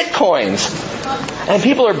 Bitcoins. And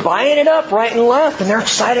people are buying it up right and left, and they're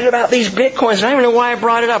excited about these Bitcoins. And I don't know why I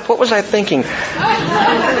brought it up. What was I thinking?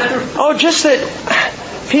 Oh, just that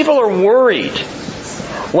people are worried.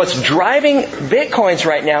 What's driving Bitcoins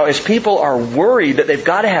right now is people are worried that they've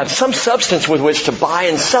got to have some substance with which to buy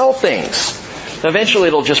and sell things. Eventually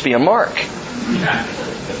it'll just be a mark.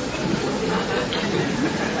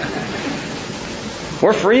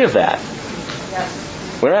 We're free of that.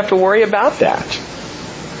 We don't have to worry about that.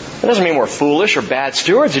 It doesn't mean we're foolish or bad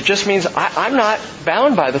stewards. It just means I'm not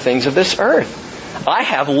bound by the things of this earth. I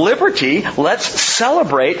have liberty. Let's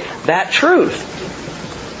celebrate that truth.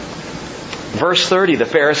 Verse 30, the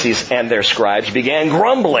Pharisees and their scribes began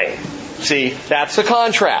grumbling. See, that's the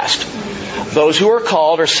contrast. Those who are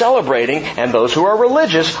called are celebrating, and those who are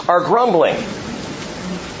religious are grumbling.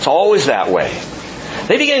 It's always that way.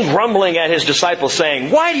 They began grumbling at his disciples,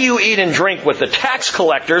 saying, "Why do you eat and drink with the tax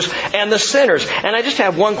collectors and the sinners?" And I just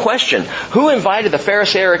have one question. Who invited the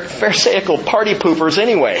Pharisaical party poopers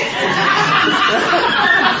anyway?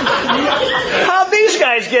 How'd these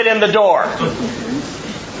guys get in the door?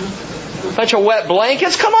 Bunch of wet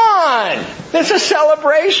blankets? Come on! It's a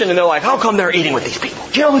celebration. And they're like, how come they're eating with these people?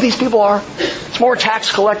 Do you know who these people are? It's more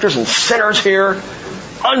tax collectors and sinners here.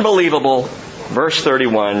 Unbelievable. Verse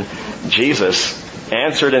 31, Jesus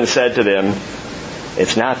answered and said to them,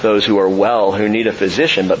 "It's not those who are well who need a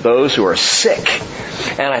physician, but those who are sick."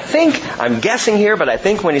 And I'm guessing here, but I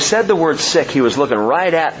think when he said the word sick, he was looking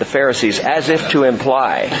right at the Pharisees as if to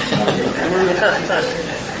imply,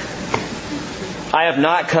 I have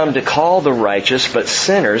not come to call the righteous, but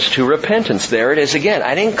sinners to repentance. There it is again.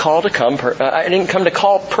 I didn't come to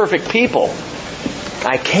call perfect people.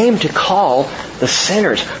 I came to call the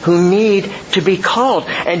sinners who need to be called.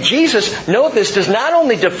 And Jesus, note this, does not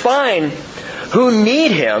only define who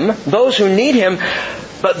need Him, those who need Him,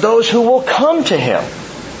 but those who will come to Him.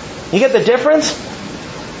 You get the difference?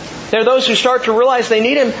 There are those who start to realize they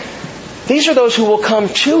need Him. These are those who will come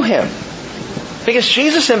to Him. Because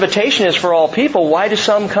Jesus' invitation is for all people. Why do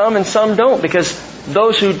some come and some don't? Because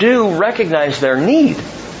those who do recognize their need.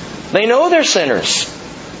 They know they're sinners.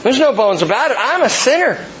 There's no bones about it. I'm a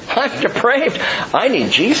sinner. I'm depraved. I need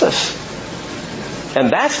Jesus. And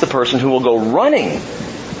that's the person who will go running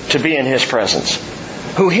to be in His presence.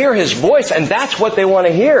 Who hear His voice, and that's what they want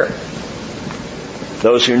to hear.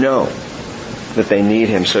 Those who know that they need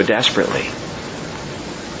Him so desperately.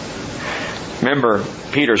 Remember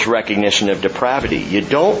Peter's recognition of depravity. You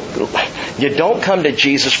don't come to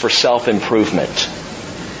Jesus for self-improvement.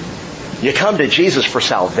 You come to Jesus for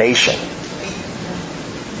salvation.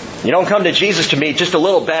 You don't come to Jesus to be just a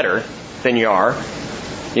little better than you are.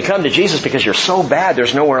 You come to Jesus because you're so bad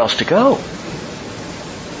there's nowhere else to go.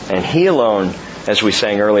 And He alone, as we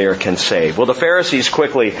sang earlier, can save. Well, the Pharisees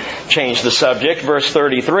quickly changed the subject. Verse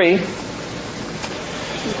 33.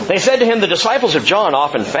 They said to Him, "The disciples of John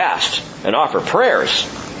often fast and offer prayers,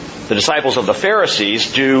 The disciples of the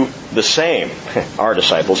Pharisees do the same, our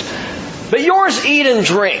disciples. But yours eat and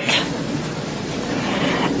drink.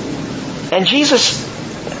 And Jesus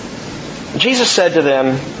said to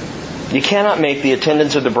them, you cannot make the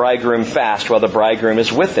attendants of the bridegroom fast while the bridegroom is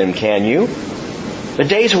with them, can you? The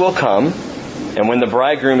days will come, and when the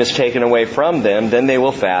bridegroom is taken away from them, then they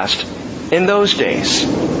will fast in those days.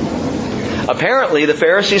 Apparently, the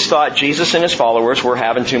Pharisees thought Jesus and his followers were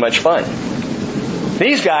having too much fun.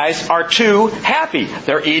 These guys are too happy.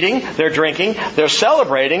 They're eating, they're drinking, they're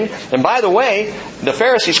celebrating. And by the way, the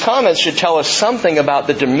Pharisees' comments should tell us something about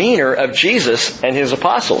the demeanor of Jesus and his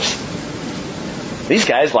apostles. These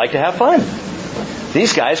guys like to have fun.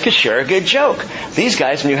 These guys could share a good joke. These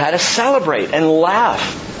guys knew how to celebrate and laugh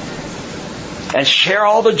and share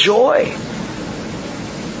all the joy.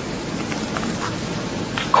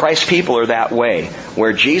 Christ's people are that way.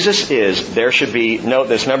 Where Jesus is, there should be, note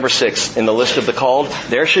this, number 6 in the list of the called,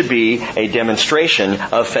 there should be a demonstration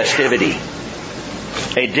of festivity.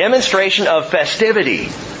 A demonstration of festivity.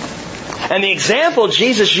 And the example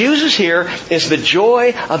Jesus uses here is the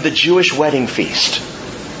joy of the Jewish wedding feast.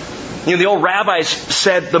 You know, the old rabbis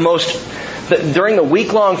said that during the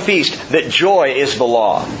week-long feast, that joy is the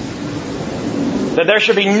law. That there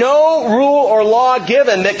should be no rule or law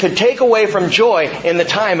given that could take away from joy in the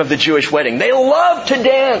time of the Jewish wedding. They loved to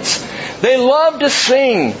dance. They loved to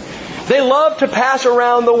sing. They loved to pass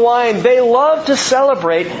around the wine. They loved to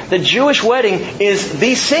celebrate. The Jewish wedding is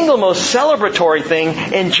the single most celebratory thing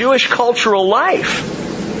in Jewish cultural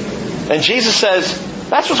life. And Jesus says,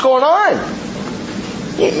 that's what's going on.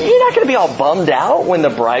 You're not going to be all bummed out when the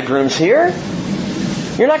bridegroom's here.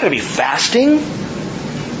 You're not going to be fasting.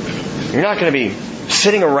 You're not going to be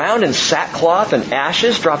sitting around in sackcloth and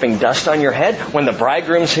ashes, dropping dust on your head when the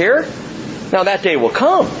bridegroom's here. Now that day will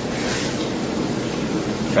come.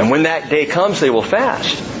 And when that day comes, they will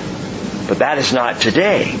fast. But that is not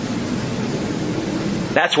today.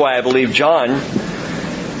 That's why I believe John,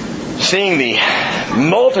 seeing the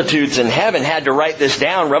multitudes in heaven, had to write this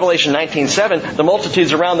down. Revelation 19:7, the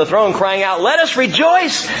multitudes around the throne crying out, let us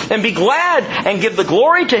rejoice and be glad and give the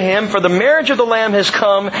glory to Him, for the marriage of the Lamb has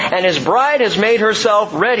come and His bride has made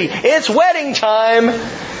herself ready. It's wedding time.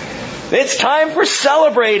 It's time for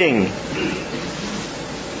celebrating.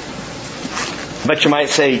 But you might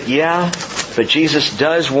say, yeah, but Jesus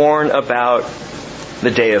does warn about the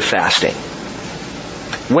day of fasting.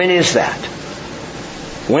 When is that?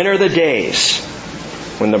 When are the days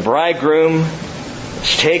when the bridegroom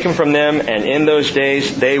is taken from them, and in those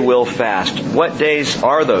days they will fast? What days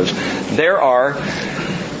are those? There are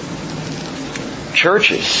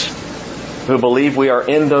churches who believe we are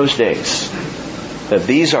in those days. That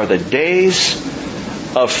these are the days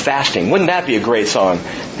of fasting. Wouldn't that be a great song?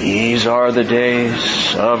 These are the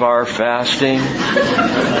days of our fasting,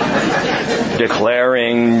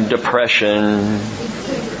 declaring depression,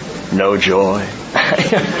 no joy.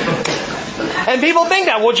 And people think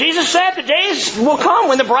that, well, Jesus said the days will come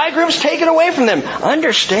when the bridegroom is taken away from them.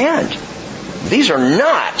 Understand, these are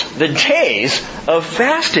not the days of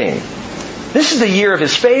fasting. This is the year of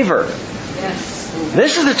His favor. Yes.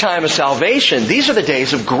 This is the time of salvation. These are the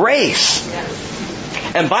days of grace. Yes.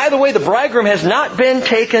 And by the way, the bridegroom has not been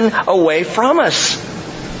taken away from us.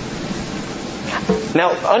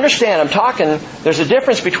 Now, understand, there's a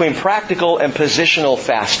difference between practical and positional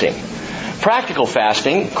fasting. Practical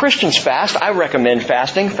fasting, Christians fast. I recommend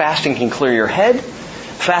fasting. Fasting can clear your head.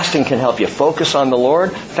 Fasting can help you focus on the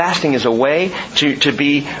Lord. Fasting is a way to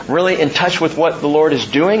be really in touch with what the Lord is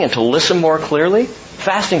doing and to listen more clearly.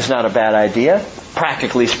 Fasting's not a bad idea,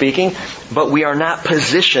 practically speaking, but we are not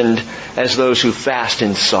positioned as those who fast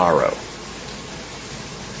in sorrow.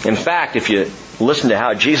 In fact, if you listen to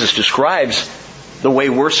how Jesus describes the way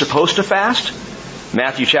we're supposed to fast,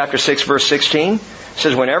 Matthew chapter 6, verse 16,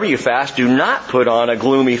 says, whenever you fast, do not put on a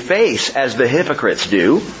gloomy face as the hypocrites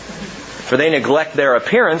do, for they neglect their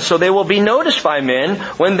appearance, so they will be noticed by men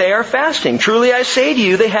when they are fasting. Truly I say to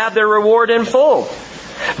you, they have their reward in full.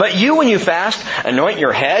 But you, when you fast, anoint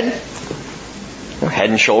your head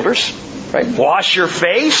and shoulders, right? Wash your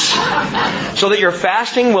face, so that your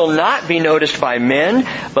fasting will not be noticed by men,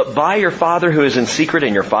 but by your Father who is in secret,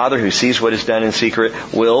 and your Father who sees what is done in secret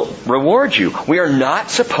will reward you. We are not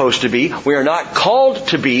called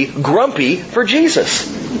to be grumpy for Jesus.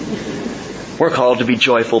 We're called to be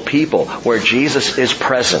joyful people. Where Jesus is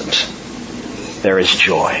present, there is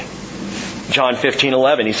joy. John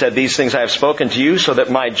 15:11, He said, these things I have spoken to you so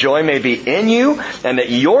that my joy may be in you and that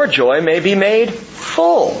your joy may be made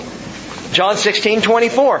full. John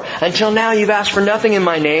 16:24, until now you've asked for nothing in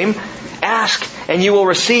my name. Ask and you will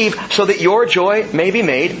receive so that your joy may be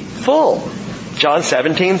made full. John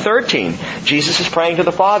 17:13. Jesus is praying to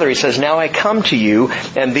the Father. He says, "Now I come to you,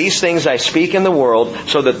 and these things I speak in the world,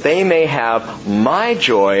 so that they may have my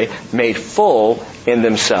joy made full in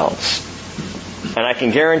themselves." And I can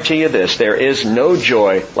guarantee you this, there is no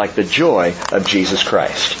joy like the joy of Jesus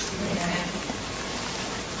Christ.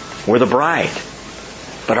 We're the bride.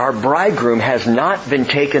 But our bridegroom has not been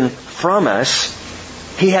taken from us.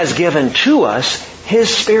 He has given to us His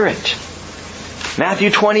Spirit. Matthew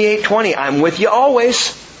 28:20, "I'm with you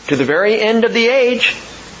always, to the very end of the age."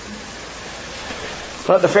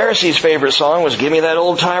 But the Pharisees' favorite song was, "Give me that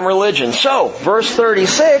old-time religion." So, verse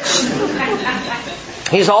 36,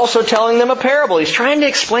 He's also telling them a parable. He's trying to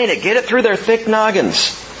explain it, get it through their thick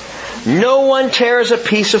noggins. "No one tears a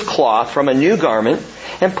piece of cloth from a new garment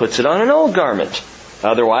and puts it on an old garment.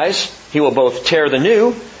 Otherwise, he will both tear the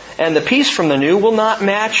new, and the piece from the new will not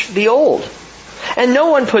match the old. And no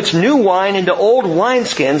one puts new wine into old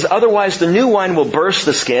wineskins, otherwise the new wine will burst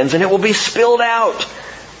the skins, and it will be spilled out,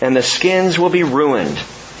 and the skins will be ruined.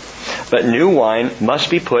 But new wine must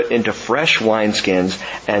be put into fresh wineskins,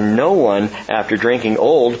 and no one, after drinking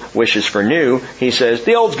old, wishes for new. He says,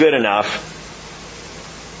 'The old's good enough.'"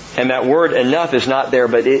 And that word "enough" is not there,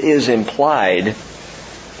 but it is implied.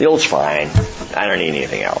 The old's fine. I don't need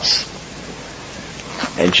anything else.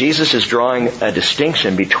 And Jesus is drawing a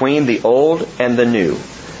distinction between the old and the new,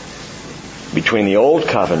 between the old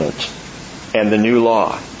covenant and the new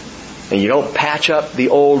law. And you don't patch up the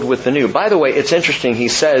old with the new. By the way, it's interesting, he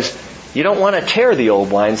says, you don't want to tear the old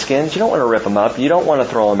wineskins. You don't want to rip them up. You don't want to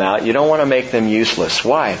throw them out. You don't want to make them useless.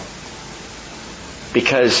 Why?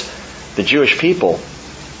 Because the Jewish people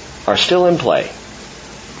are still in play.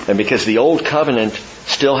 And because the old covenant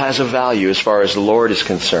still has a value as far as the Lord is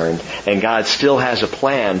concerned. And God still has a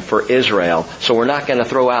plan for Israel. So we're not going to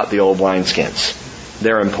throw out the old wineskins.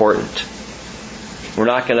 They're important. We're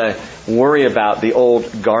not going to worry about the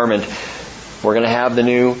old garment. We're going to have the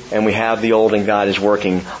new and we have the old, and God is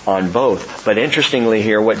working on both. But interestingly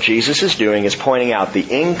here, what Jesus is doing is pointing out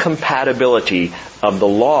the incompatibility of the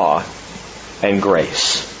law and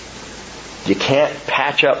grace. You can't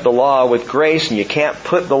patch up the law with grace, and you can't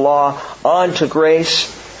put the law onto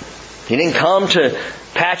grace. He didn't come to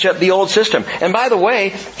patch up the old system. And by the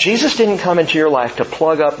way, Jesus didn't come into your life to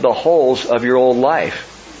plug up the holes of your old life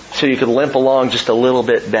so you could limp along just a little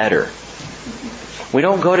bit better. We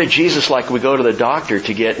don't go to Jesus like we go to the doctor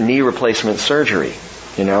to get knee replacement surgery.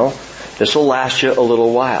 You know, this will last you a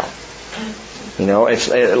little while. You know, it's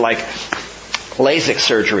like LASIK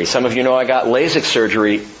surgery. Some of you know I got LASIK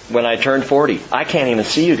surgery when I turned 40. I can't even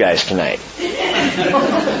see you guys tonight.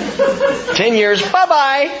 10 years,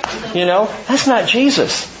 bye-bye. You know, that's not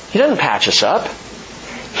Jesus. He doesn't patch us up.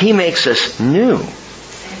 He makes us new.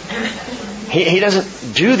 He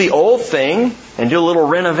doesn't do the old thing and do a little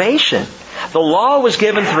renovation. The law was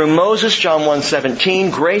given through Moses, John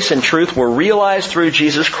 1:17. Grace and truth were realized through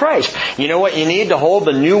Jesus Christ. You know what you need to hold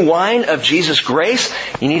the new wine of Jesus' grace?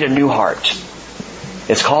 You need a new heart.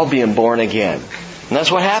 It's called being born again. And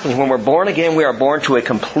that's what happens. When we're born again, we are born to a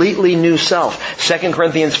completely new self. 2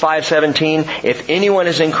 Corinthians 5:17, if anyone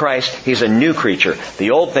is in Christ, he's a new creature.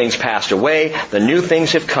 The old things passed away. The new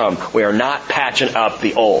things have come. We are not patching up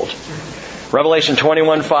the old. Revelation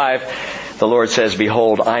 21:5, the Lord says,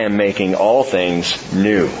 behold, I am making all things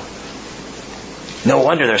new. No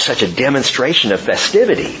wonder there's such a demonstration of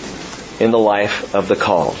festivity in the life of the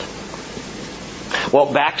called.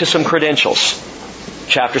 Well, back to some credentials.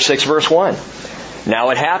 Chapter 6, verse 1. Now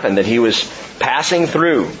it happened that he was passing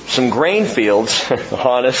through some grain fields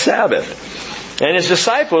on a Sabbath. And his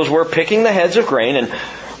disciples were picking the heads of grain and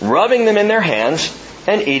rubbing them in their hands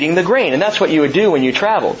and eating the grain. And that's what you would do when you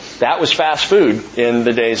traveled. That was fast food in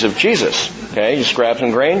the days of Jesus. Okay, you just grab some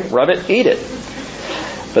grain, rub it, eat it.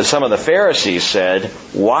 But some of the Pharisees said,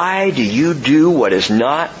 why do you do what is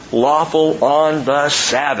not lawful on the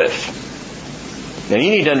Sabbath? Now you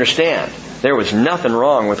need to understand, there was nothing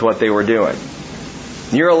wrong with what they were doing.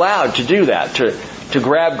 You're allowed to do that, to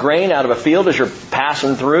grab grain out of a field as you're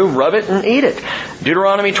passing through, rub it and eat it.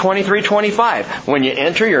 Deuteronomy 23:25. When you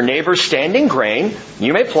enter your neighbor's standing grain,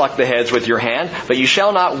 you may pluck the heads with your hand, but you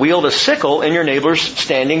shall not wield a sickle in your neighbor's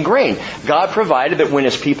standing grain. God provided that when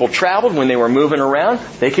His people traveled, when they were moving around,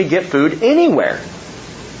 they could get food anywhere.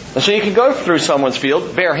 And so you could go through someone's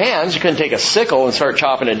field, bare hands. You couldn't take a sickle and start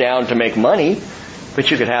chopping it down to make money,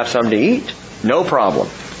 but you could have some to eat. No problem.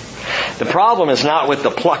 The problem is not with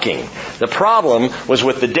the plucking. The problem was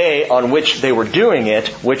with the day on which they were doing it,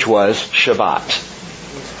 which was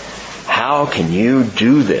Shabbat. How can you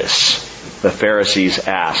do this? The Pharisees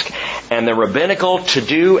ask. And the rabbinical to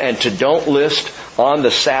do and to don't list on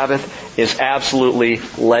the Sabbath is absolutely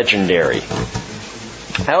legendary.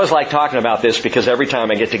 I always like talking about this because every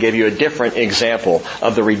time I get to give you a different example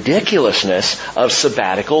of the ridiculousness of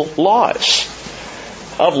sabbatical laws.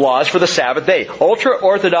 Of laws for the Sabbath day.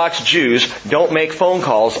 Ultra-Orthodox Jews don't make phone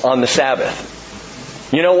calls on the Sabbath.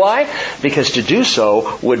 You know why? Because to do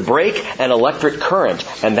so would break an electric current,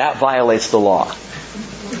 and that violates the law.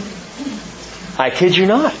 I kid you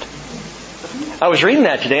not. I was reading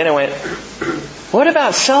that today and I went, what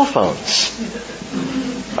about cell phones?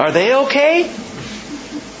 Are they okay?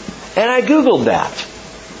 And I Googled that.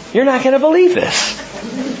 You're not going to believe this.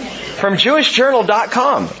 From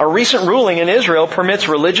JewishJournal.com, a recent ruling in Israel permits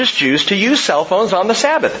religious Jews to use cell phones on the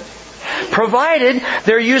Sabbath, provided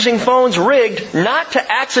they're using phones rigged not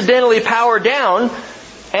to accidentally power down,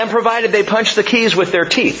 and provided they punch the keys with their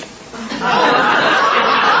teeth.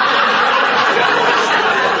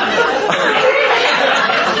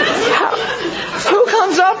 Who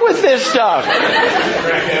comes up with this stuff?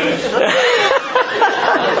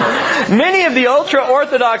 Many of the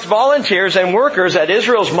ultra-Orthodox volunteers and workers at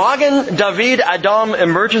Israel's Magen David Adom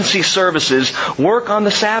emergency services work on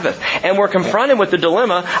the Sabbath and were confronted with the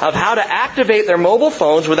dilemma of how to activate their mobile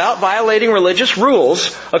phones without violating religious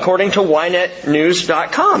rules, according to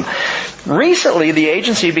YNetNews.com. Recently, the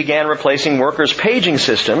agency began replacing workers' paging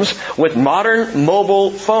systems with modern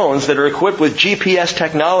mobile phones that are equipped with GPS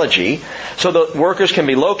technology so that workers can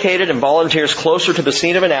be located and volunteers closer to the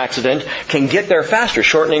scene of an accident can get there faster,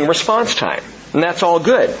 shortening response time. And that's all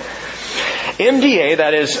good. MDA,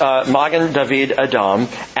 that is Magen David Adom,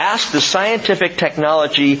 asked the Scientific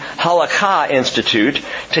Technology Halakha Institute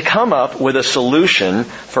to come up with a solution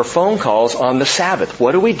for phone calls on the Sabbath.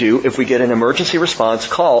 What do we do if we get an emergency response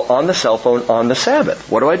call on the cell phone on the Sabbath?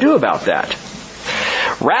 What do I do about that?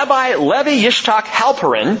 Rabbi Levi Yishtok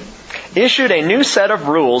Halperin issued a new set of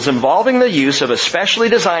rules involving the use of a specially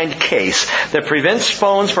designed case that prevents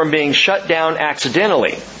phones from being shut down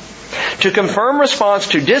accidentally. To confirm response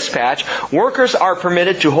to dispatch, workers are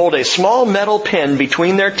permitted to hold a small metal pin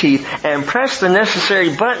between their teeth and press the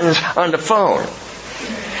necessary buttons on the phone.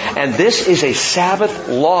 And this is a Sabbath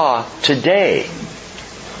law today.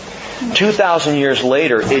 2,000 years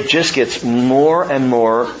later, it just gets more and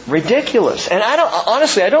more ridiculous. And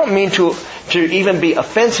I don't mean to even be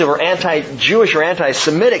offensive or anti-Jewish or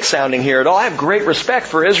anti-Semitic sounding here at all. I have great respect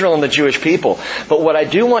for Israel and the Jewish people. But what I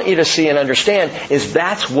do want you to see and understand is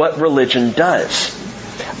that's what religion does.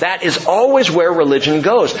 That is always where religion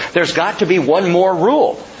goes. There's got to be one more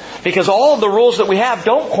rule. Because all of the rules that we have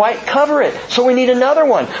don't quite cover it. So we need another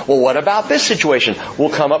one. Well, what about this situation?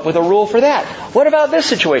 We'll come up with a rule for that. What about this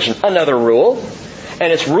situation? Another rule.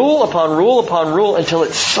 And it's rule upon rule upon rule until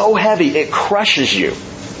it's so heavy it crushes you.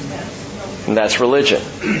 And that's religion.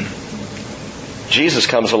 Jesus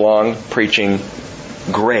comes along preaching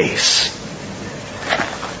grace.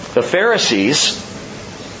 The Pharisees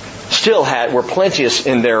still were plenteous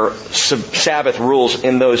in their Sabbath rules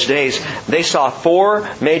in those days. They saw 4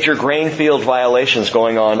 major grain field violations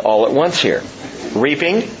going on all at once here.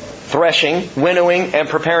 Reaping, threshing, winnowing, and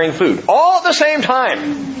preparing food. All at the same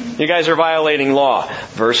time. You guys are violating law.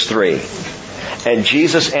 Verse 3. And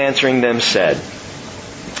Jesus answering them said,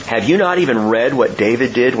 have you not even read what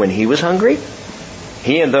David did when he was hungry?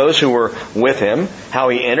 He and those who were with him, how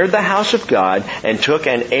he entered the house of God and took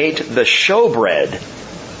and ate the showbread.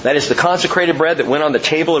 That is the consecrated bread that went on the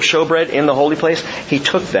table of showbread in the holy place. He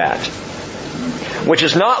took that, which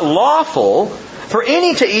is not lawful for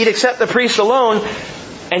any to eat except the priest alone,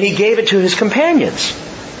 and he gave it to his companions.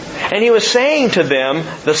 And he was saying to them,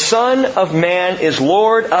 the Son of Man is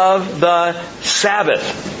Lord of the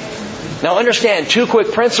Sabbath. Now understand 2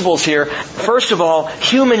 quick principles here. First of all,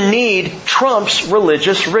 human need trumps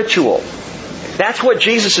religious ritual. That's what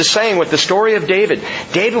Jesus is saying with the story of David.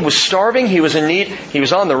 David was starving. He was in need. He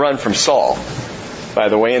was on the run from Saul. By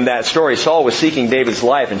the way, in that story, Saul was seeking David's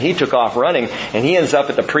life, and he took off running, and he ends up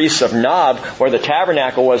at the priests of Nob, where the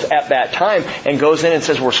tabernacle was at that time, and goes in and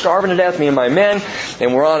says, we're starving to death, me and my men,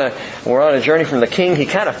 and we're on a journey from the king. He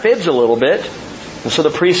kind of fibs a little bit, and so the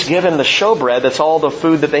priests give him the showbread. That's all the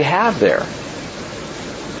food that they have there.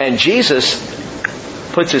 And Jesus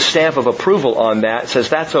puts his stamp of approval on that, says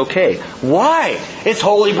that's okay. Why? It's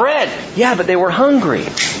holy bread. Yeah, but they were hungry.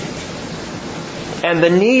 And the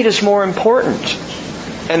need is more important.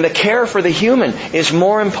 And the care for the human is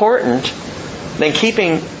more important than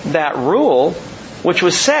keeping that rule, which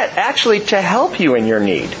was set actually to help you in your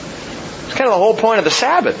need. It's kind of the whole point of the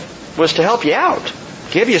Sabbath, was to help you out.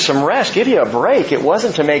 Give you some rest, give you a break. It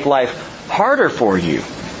wasn't to make life harder for you.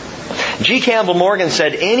 G. Campbell Morgan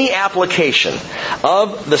said, any application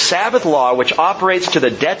of the Sabbath law which operates to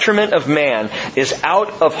the detriment of man is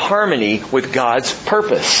out of harmony with God's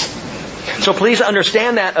purpose. So please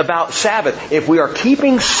understand that about Sabbath. If we are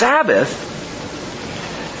keeping Sabbath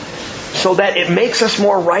so that it makes us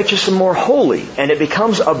more righteous and more holy, and it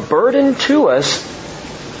becomes a burden to us,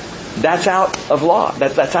 that's out of law.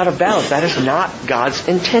 That's out of bounds. That is not God's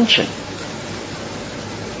intention.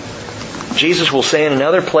 Jesus will say in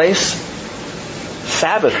another place,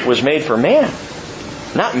 Sabbath was made for man,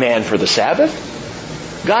 not man for the Sabbath.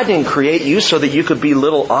 God didn't create you so that you could be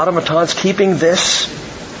little automatons keeping this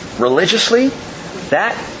religiously.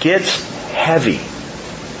 That gets heavy.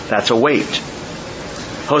 That's a weight.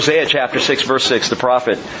 Hosea chapter 6 verse 6, the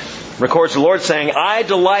prophet records the Lord saying, I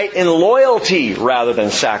delight in loyalty rather than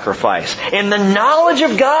sacrifice, in the knowledge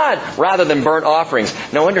of God rather than burnt offerings.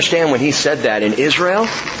 Now understand, when he said that in Israel,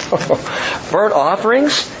 burnt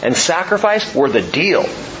offerings and sacrifice were the deal.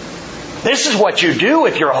 This is what you do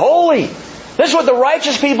if you're holy. This is what the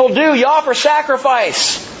righteous people do. You offer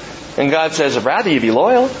sacrifice. And God says, I'd rather you be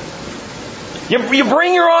loyal. You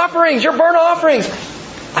bring your offerings, your burnt offerings.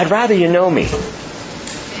 I'd rather you know me.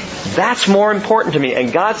 That's more important to me.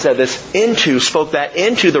 And God said spoke that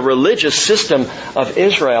into the religious system of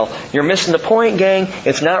Israel. You're missing the point, gang.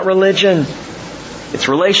 It's not religion. It's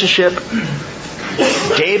relationship.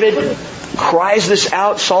 David cries this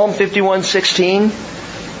out, Psalm 51:16.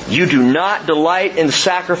 You do not delight in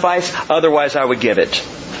sacrifice, otherwise I would give it.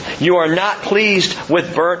 You are not pleased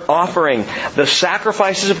with burnt offering. The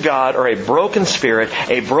sacrifices of God are a broken spirit,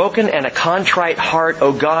 a broken and a contrite heart,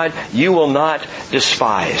 O God, you will not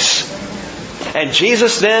despise. And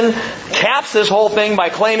Jesus then caps this whole thing by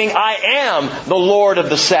claiming, I am the Lord of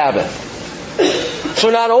the Sabbath.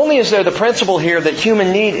 So not only is there the principle here that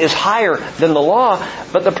human need is higher than the law,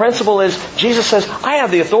 but the principle is, Jesus says, I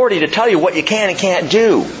have the authority to tell you what you can and can't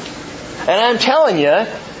do. And I'm telling you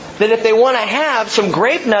that if they want to have some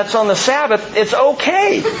grape nuts on the Sabbath, it's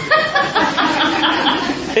okay.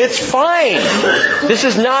 It's fine. This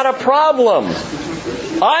is not a problem.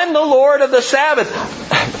 I'm the Lord of the Sabbath.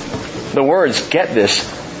 The words, get this,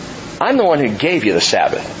 I'm the one who gave you the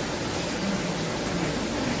Sabbath.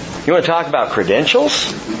 You want to talk about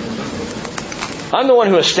credentials? I'm the one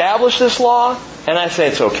who established this law, and I say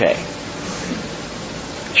it's okay.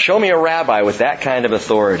 Show me a rabbi with that kind of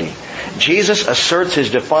authority. Jesus asserts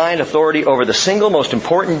His divine authority over the single most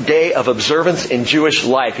important day of observance in Jewish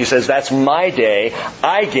life. He says, that's my day,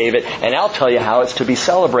 I gave it, and I'll tell you how it's to be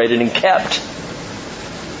celebrated and kept.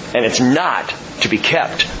 And it's not to be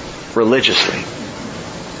kept religiously.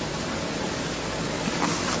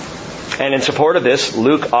 And in support of this,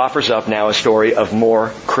 Luke offers up now a story of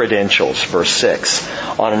more credentials. Verse 6.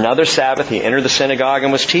 On another Sabbath, He entered the synagogue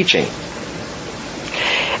and was teaching.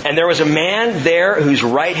 And there was a man there whose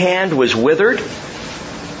right hand was withered.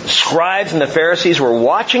 The scribes and the Pharisees were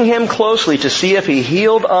watching him closely to see if he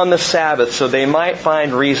healed on the Sabbath so they might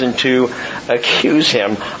find reason to accuse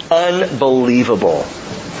him. Unbelievable.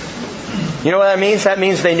 You know what that means? That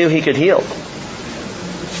means they knew he could heal.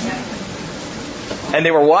 And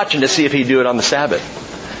they were watching to see if he'd do it on the Sabbath.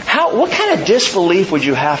 What kind of disbelief would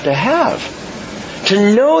you have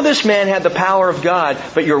to know this man had the power of God,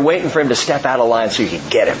 but you're waiting for him to step out of line so you could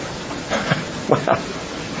get him? Well,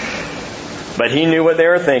 but he knew what they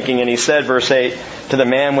were thinking, and he said, verse 8, to the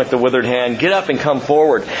man with the withered hand, get up and come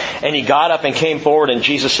forward. And he got up and came forward, and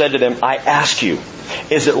Jesus said to them, I ask you,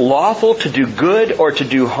 is it lawful to do good or to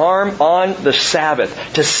do harm on the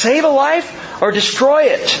Sabbath, to save a life or destroy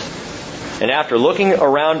it? And after looking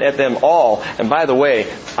around at them all, and by the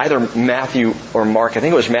way, either Matthew or Mark, I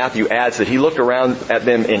think it was Matthew, adds that he looked around at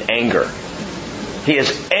them in anger. He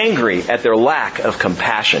is angry at their lack of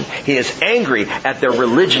compassion. He is angry at their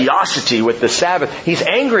religiosity with the Sabbath. He's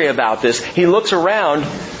angry about this. He looks around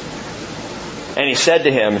and he said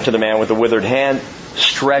to him, to the man with the withered hand,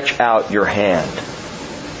 stretch out your hand.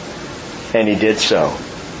 And he did so.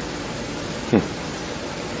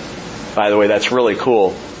 By the way, that's really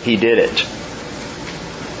cool. He did it.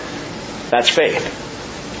 That's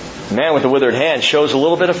faith. The man with the withered hand shows a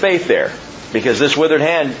little bit of faith there, because this withered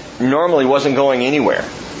hand normally wasn't going anywhere.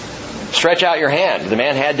 Stretch out your hand. The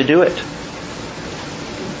man had to do it.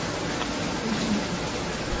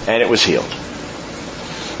 And it was healed.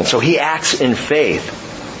 And so he acts in faith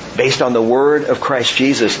based on the word of Christ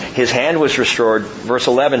Jesus. His hand was restored. Verse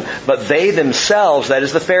 11, but they themselves, that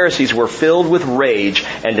is the Pharisees, were filled with rage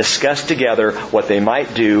and discussed together what they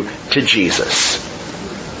might do to Jesus.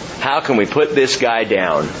 How can we put this guy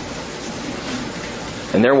down?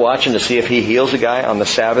 And they're watching to see if he heals a guy on the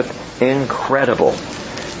Sabbath. Incredible.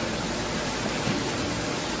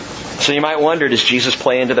 So you might wonder, does Jesus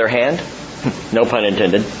play into their hand? No pun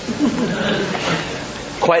intended.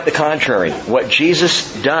 Quite the contrary. What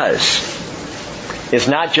Jesus does is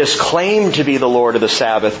not just claimed to be the Lord of the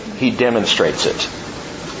Sabbath, He demonstrates it.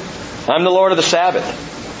 I'm the Lord of the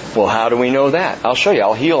Sabbath. Well, how do we know that? I'll show you.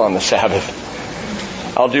 I'll heal on the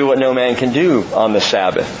Sabbath. I'll do what no man can do on the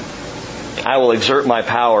Sabbath. I will exert my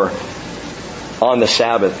power on the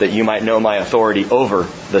Sabbath that you might know my authority over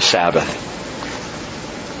the Sabbath.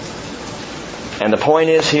 And the point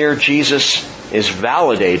is here, Jesus is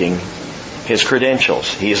validating His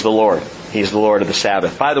credentials. He is the Lord. He is the Lord of the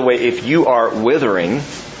Sabbath. By the way, if you are withering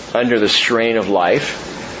under the strain of life,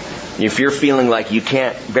 if you're feeling like you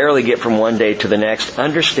can't barely get from one day to the next,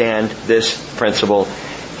 understand this principle.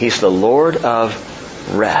 He's the Lord of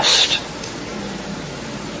rest.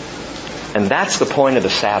 And that's the point of the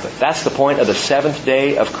Sabbath. That's the point of the seventh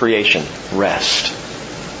day of creation. Rest.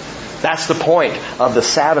 That's the point of the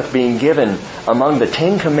Sabbath being given among the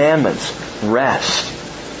Ten Commandments. Rest.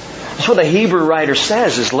 That's what the Hebrew writer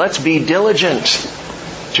says, is let's be diligent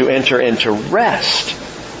to enter into rest.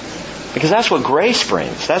 Because that's what grace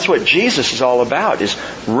brings. That's what Jesus is all about, is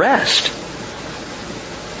rest.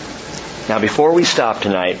 Now before we stop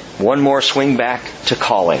tonight, one more swing back to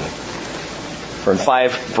calling. For in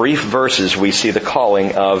 5 brief verses we see the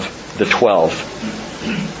calling of the 12.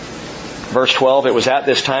 Verse 12, it was at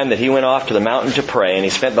this time that He went off to the mountain to pray, and He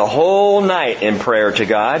spent the whole night in prayer to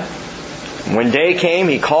God. When day came,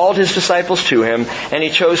 He called His disciples to Him, and He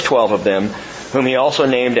chose 12 of them, whom He also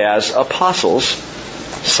named as apostles: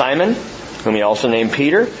 Simon, whom He also named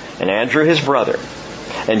Peter, and Andrew his brother,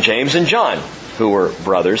 and James and John, who were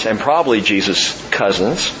brothers, and probably Jesus'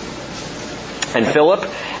 cousins, and Philip,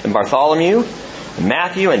 and Bartholomew, and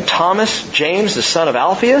Matthew, and Thomas, James the son of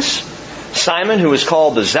Alphaeus, Simon, who was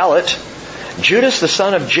called the Zealot, Judas the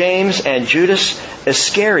son of James, and Judas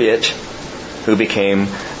Iscariot, who became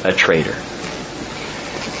a traitor.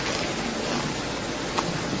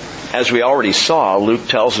 As we already saw, Luke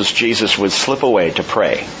tells us Jesus would slip away to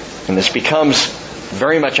pray. And this becomes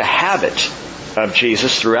very much a habit of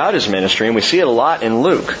Jesus throughout His ministry, and we see it a lot in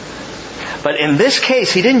Luke. But in this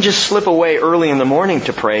case, He didn't just slip away early in the morning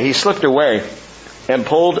to pray. He slipped away and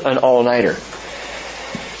pulled an all-nighter.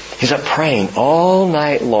 He's up praying all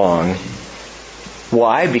night long.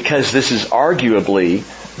 Why? Because this is arguably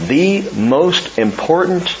the most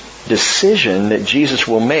important decision that Jesus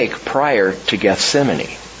will make prior to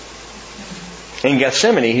Gethsemane. In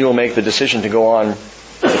Gethsemane, He will make the decision to go on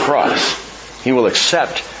to the cross. He will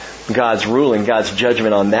accept God's ruling, God's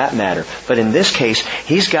judgment on that matter. But in this case,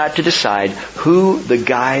 He's got to decide who the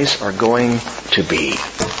guys are going to be.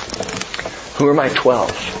 Who are my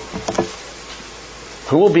 12?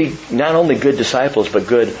 Who will be not only good disciples, but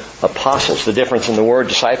good apostles? The difference in the word,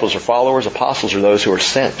 disciples are followers, apostles are those who are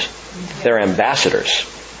sent. They're ambassadors.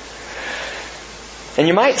 And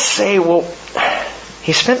you might say, well,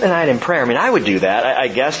 He spent the night in prayer. I mean, I would do that. I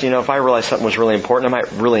guess, if I realized something was really important, I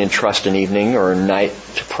might really entrust an evening or a night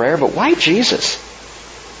to prayer. But why Jesus?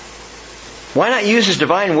 Why not use His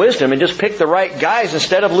divine wisdom and just pick the right guys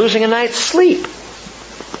instead of losing a night's sleep?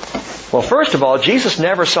 Well, first of all, Jesus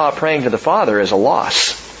never saw praying to the Father as a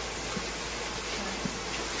loss.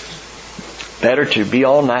 Better to be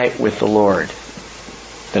all night with the Lord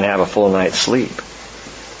than have a full night's sleep.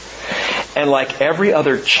 And like every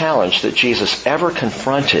other challenge that Jesus ever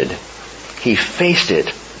confronted, He faced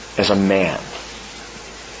it as a man.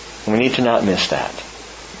 And we need to not miss that.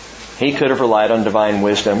 He could have relied on divine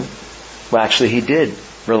wisdom. Well, actually, He did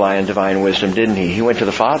rely on divine wisdom, didn't He? He went to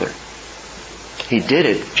the Father. He did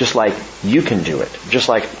it just like you can do it, just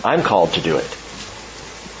like I'm called to do it.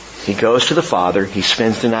 He goes to the Father, He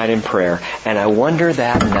spends the night in prayer, and I wonder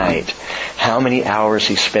that night how many hours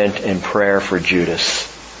He spent in prayer for Judas.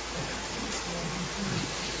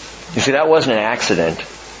 You see, that wasn't an accident.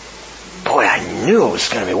 Boy, I knew it was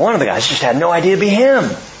going to be one of the guys. I just had no idea it'd be him.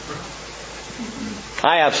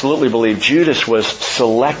 I absolutely believe Judas was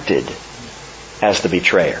selected as the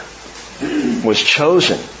betrayer. Was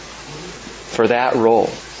chosen for that role.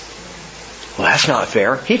 Well, that's not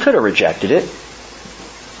fair. He could have rejected it.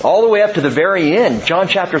 All the way up to the very end, John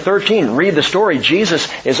chapter 13, read the story. Jesus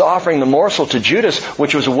is offering the morsel to Judas,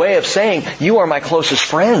 which was a way of saying, you are my closest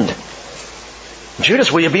friend.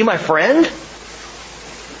 Judas, will you be my friend?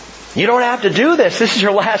 You don't have to do this. This is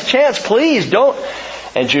your last chance. Please don't.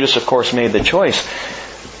 And Judas, of course, made the choice.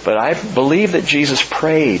 But I believe that Jesus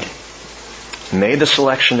prayed, made the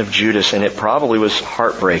selection of Judas, and it probably was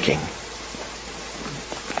heartbreaking.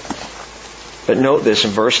 But note this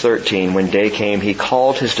in verse 13, when day came, He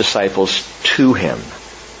called His disciples to Him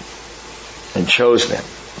and chose them.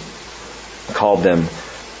 Called them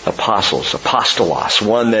apostles, apostolos,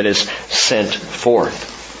 one that is sent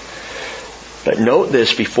forth. But note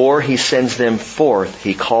this, before He sends them forth,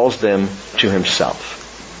 He calls them to Himself.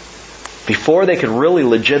 Before they could really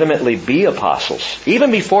legitimately be apostles,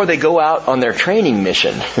 even before they go out on their training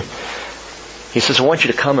mission, He says, I want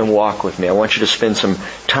you to come and walk with me. I want you to spend some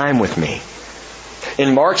time with me.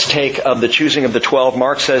 In Mark's take of the choosing of the 12,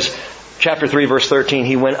 Mark says, chapter 3, verse 13,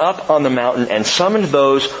 He went up on the mountain and summoned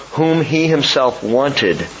those whom He Himself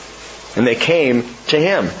wanted. And they came to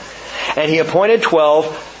Him. And He appointed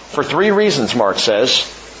 12 for 3 reasons, Mark says.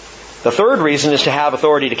 The third reason is to have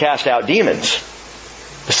authority to cast out demons.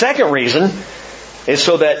 The second reason is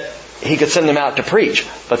so that He could send them out to preach.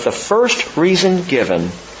 But the first reason given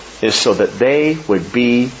is so that they would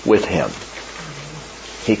be with Him.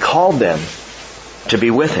 He called them to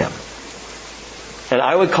be with Him. And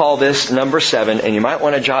I would call this number 7, and you might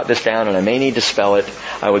want to jot this down, and I may need to spell it.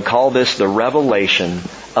 I would call this the revelation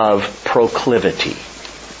of proclivity.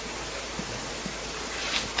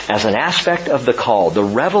 As an aspect of the call, the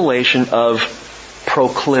revelation of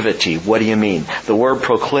proclivity. What do you mean? The word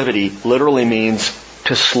proclivity literally means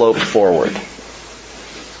to slope forward.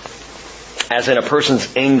 As in a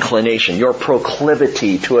person's inclination, your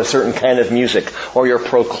proclivity to a certain kind of music, or your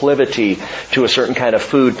proclivity to a certain kind of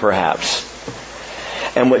food, perhaps.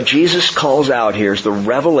 And what Jesus calls out here is the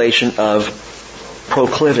revelation of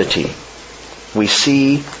proclivity. We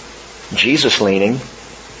see Jesus leaning,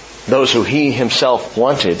 those who He Himself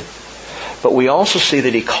wanted, but we also see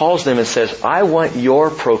that He calls them and says, I want your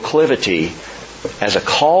proclivity as a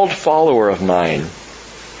called follower of mine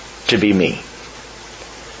to be me.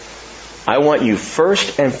 I want you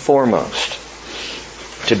first and foremost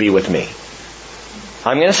to be with me.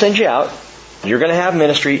 I'm going to send you out. You're going to have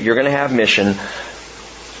ministry. You're going to have mission.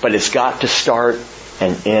 But it's got to start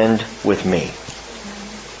and end with me.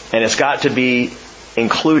 And it's got to be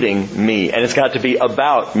including me. And it's got to be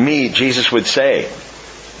about me, Jesus would say.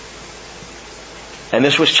 And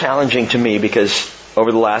this was challenging to me because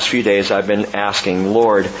over the last few days I've been asking,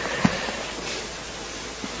 Lord,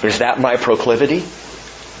 is that my proclivity?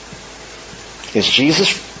 Is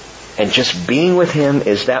Jesus and just being with Him,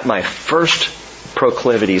 is that my first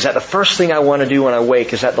proclivity? Is that the first thing I want to do when I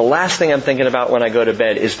wake? Is that the last thing I'm thinking about when I go to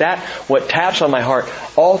bed? Is that what taps on my heart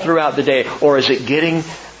all throughout the day? Or is it getting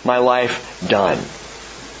my life done?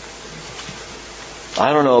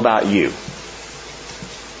 I don't know about you,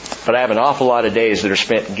 but I have an awful lot of days that are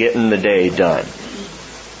spent getting the day done.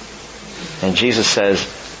 And Jesus says,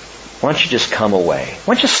 why don't you just come away?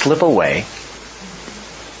 Why don't you slip away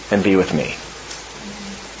and be with me?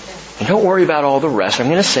 And don't worry about all the rest. I'm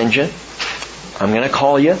going to send you. I'm going to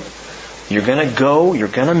call you. You're going to go. You're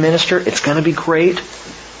going to minister. It's going to be great.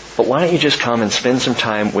 But why don't you just come and spend some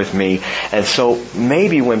time with me? And so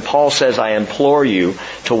maybe when Paul says, I implore you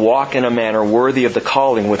to walk in a manner worthy of the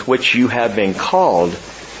calling with which you have been called,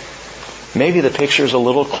 maybe the picture is a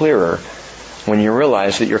little clearer when you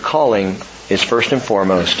realize that your calling is first and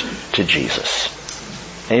foremost to Jesus.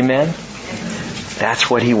 Amen? That's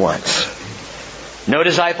what He wants. No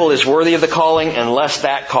disciple is worthy of the calling unless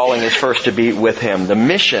that calling is first to be with Him. The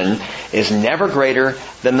mission is never greater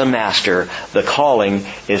than the Master. The calling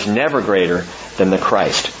is never greater than the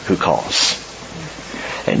Christ who calls.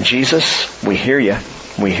 And Jesus, we hear You.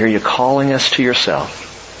 We hear You calling us to Yourself.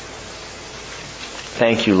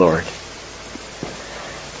 Thank You, Lord.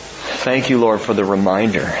 Thank You, Lord, for the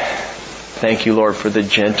reminder. Thank You, Lord, for the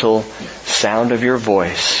gentle sound of Your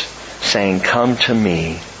voice saying, come to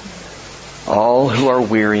me, all who are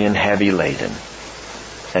weary and heavy laden,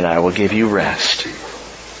 and I will give you rest.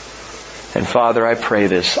 And Father, I pray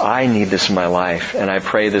this. I need this in my life, and I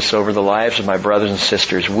pray this over the lives of my brothers and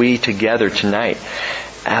sisters. We together tonight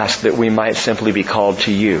ask that we might simply be called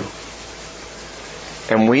to You.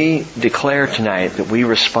 And we declare tonight that we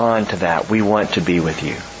respond to that. We want to be with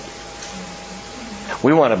You.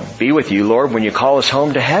 We want to be with You, Lord, when You call us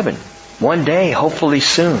home to heaven. One day, hopefully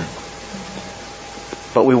soon.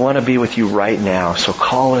 But we want to be with You right now. So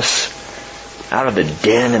call us out of the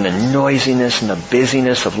den and the noisiness and the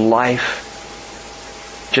busyness of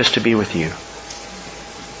life just to be with You.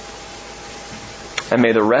 And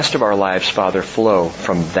may the rest of our lives, Father, flow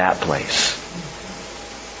from that place.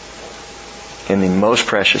 In the most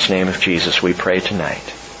precious name of Jesus, we pray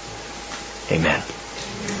tonight. Amen.